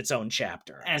is as its own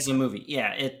chapter. As a movie,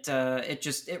 yeah,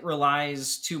 it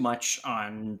relies too much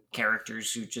on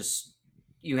characters who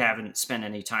you haven't spent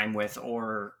any time with,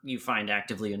 or you find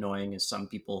actively annoying, as some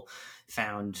people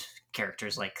found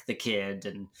characters like the kid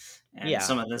and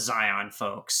some of the Zion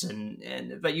folks,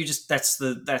 but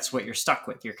that's what you're stuck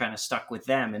with. You're kind of stuck with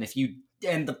them, and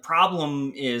the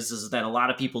problem is that a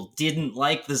lot of people didn't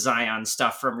like the Zion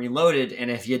stuff from Reloaded, and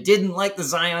if you didn't like the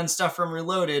Zion stuff from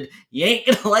Reloaded, you ain't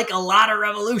gonna like a lot of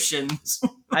Revolutions.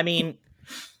 I mean,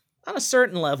 on a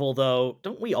certain level, though,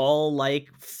 don't we all like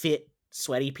fit,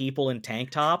 sweaty people in tank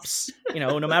tops?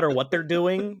 No matter what they're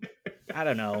doing. I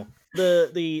don't know.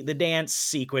 the dance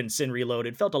sequence in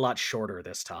Reloaded felt a lot shorter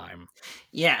this time.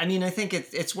 Yeah, I mean, I think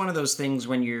it's one of those things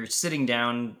when you're sitting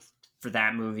down for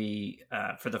that movie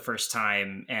for the first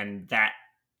time, and that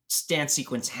dance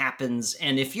sequence happens,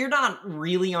 and if you're not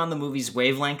really on the movie's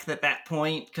wavelength at that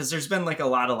point, because there's been like a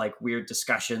lot of like weird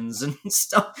discussions and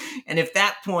stuff, and if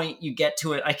that point you get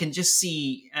to it, I can just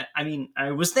see, I mean,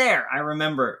 I was there, I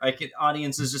remember, like,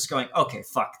 audiences just going, okay,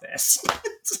 fuck this.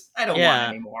 I don't want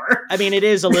any more. I mean, it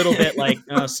is a little bit like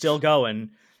still going.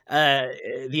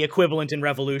 The equivalent in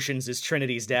Revolutions is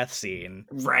Trinity's death scene.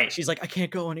 Right. She's like, I can't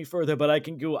go any further, but I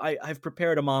can go. I've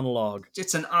prepared a monologue.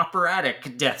 It's an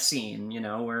operatic death scene,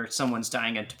 where someone's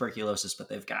dying of tuberculosis, but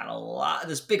they've got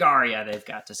this big aria they've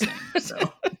got to sing. So.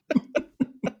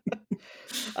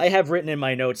 I have written in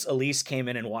my notes, Elise came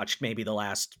in and watched maybe the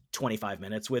last 25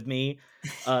 minutes with me.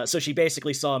 So she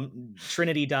basically saw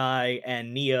Trinity die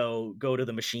and Neo go to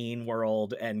the machine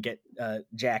world and get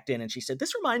jacked in. And she said,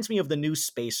 this reminds me of the new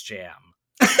Space Jam.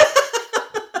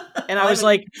 And I was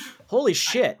like, holy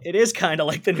shit, it is kind of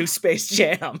like the new Space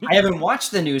Jam. I haven't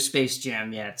watched the new Space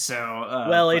Jam yet, so...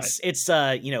 it's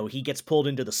he gets pulled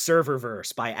into the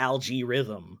Serververse by Al G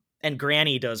Rhythm, and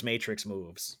Granny does Matrix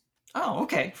moves. Oh,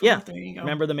 okay. Yeah. There you go.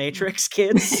 Remember the Matrix,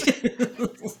 kids?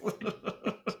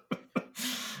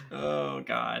 Oh,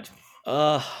 God.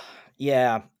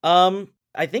 Yeah.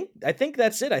 I think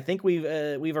that's it. I think we've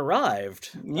arrived.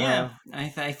 Yeah. I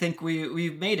think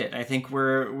we've made it. I think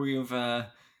we've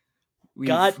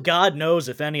God knows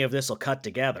if any of this will cut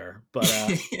together, but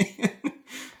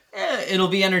it'll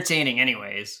be entertaining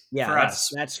anyways. Yeah, for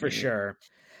us. That's for sure.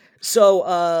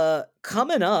 So,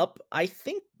 coming up, I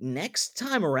think next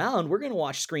time around, we're going to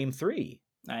watch Scream 3.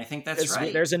 I think that's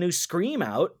right. There's a new Scream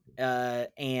out,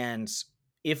 and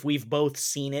if we've both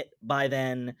seen it by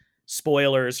then,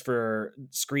 spoilers for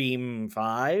Scream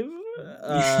 5.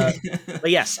 But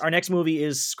yes, our next movie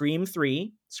is Scream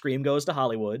 3. Scream Goes to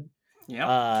Hollywood.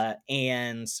 Yeah.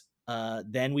 And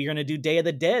then we're going to do Day of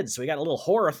the Dead. So we got a little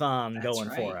horror-thon going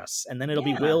for us. And then it'll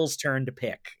be Will's turn to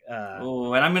pick.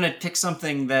 And I'm going to pick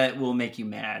something that will make you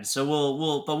mad. So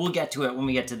we'll get to it when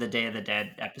we get to the Day of the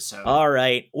Dead episode. All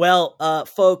right. Well,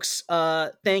 folks,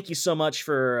 thank you so much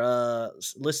for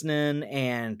listening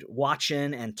and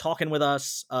watching and talking with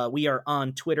us. We are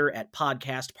on Twitter at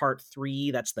Podcast Part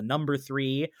 3. That's the number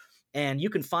 3. And you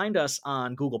can find us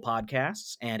on Google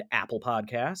Podcasts and Apple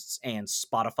Podcasts and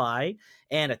Spotify.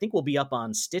 And I think we'll be up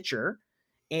on Stitcher.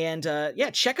 And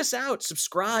check us out.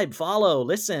 Subscribe, follow,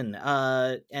 listen.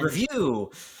 And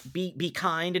review. Be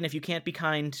kind. And if you can't be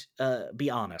kind, be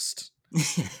honest.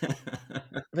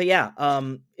 But yeah,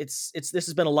 this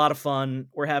has been a lot of fun.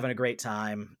 We're having a great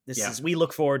time. We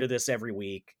look forward to this every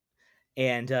week.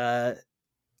 And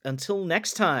until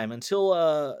next time,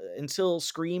 until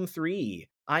Scream 3.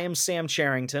 I am Sam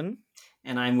Charrington.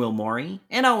 And I'm Will Morey.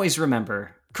 And always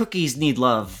remember, cookies need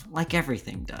love like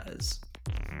everything does.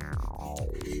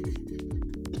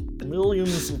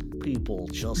 Millions of people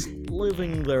just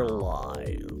living their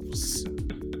lives.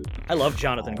 I love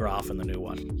Jonathan Groff in the new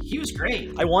one. He was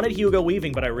great. I wanted Hugo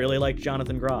Weaving, but I really liked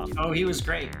Jonathan Groff. Oh, he was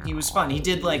great. He was fun. He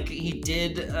did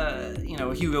a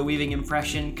Hugo Weaving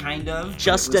impression, kind of.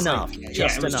 Just enough.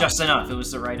 Just enough. It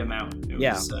was the right amount. It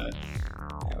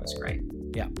was great.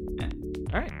 Yeah.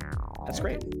 All right. That's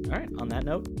great. All right. On that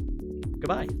note,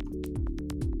 goodbye.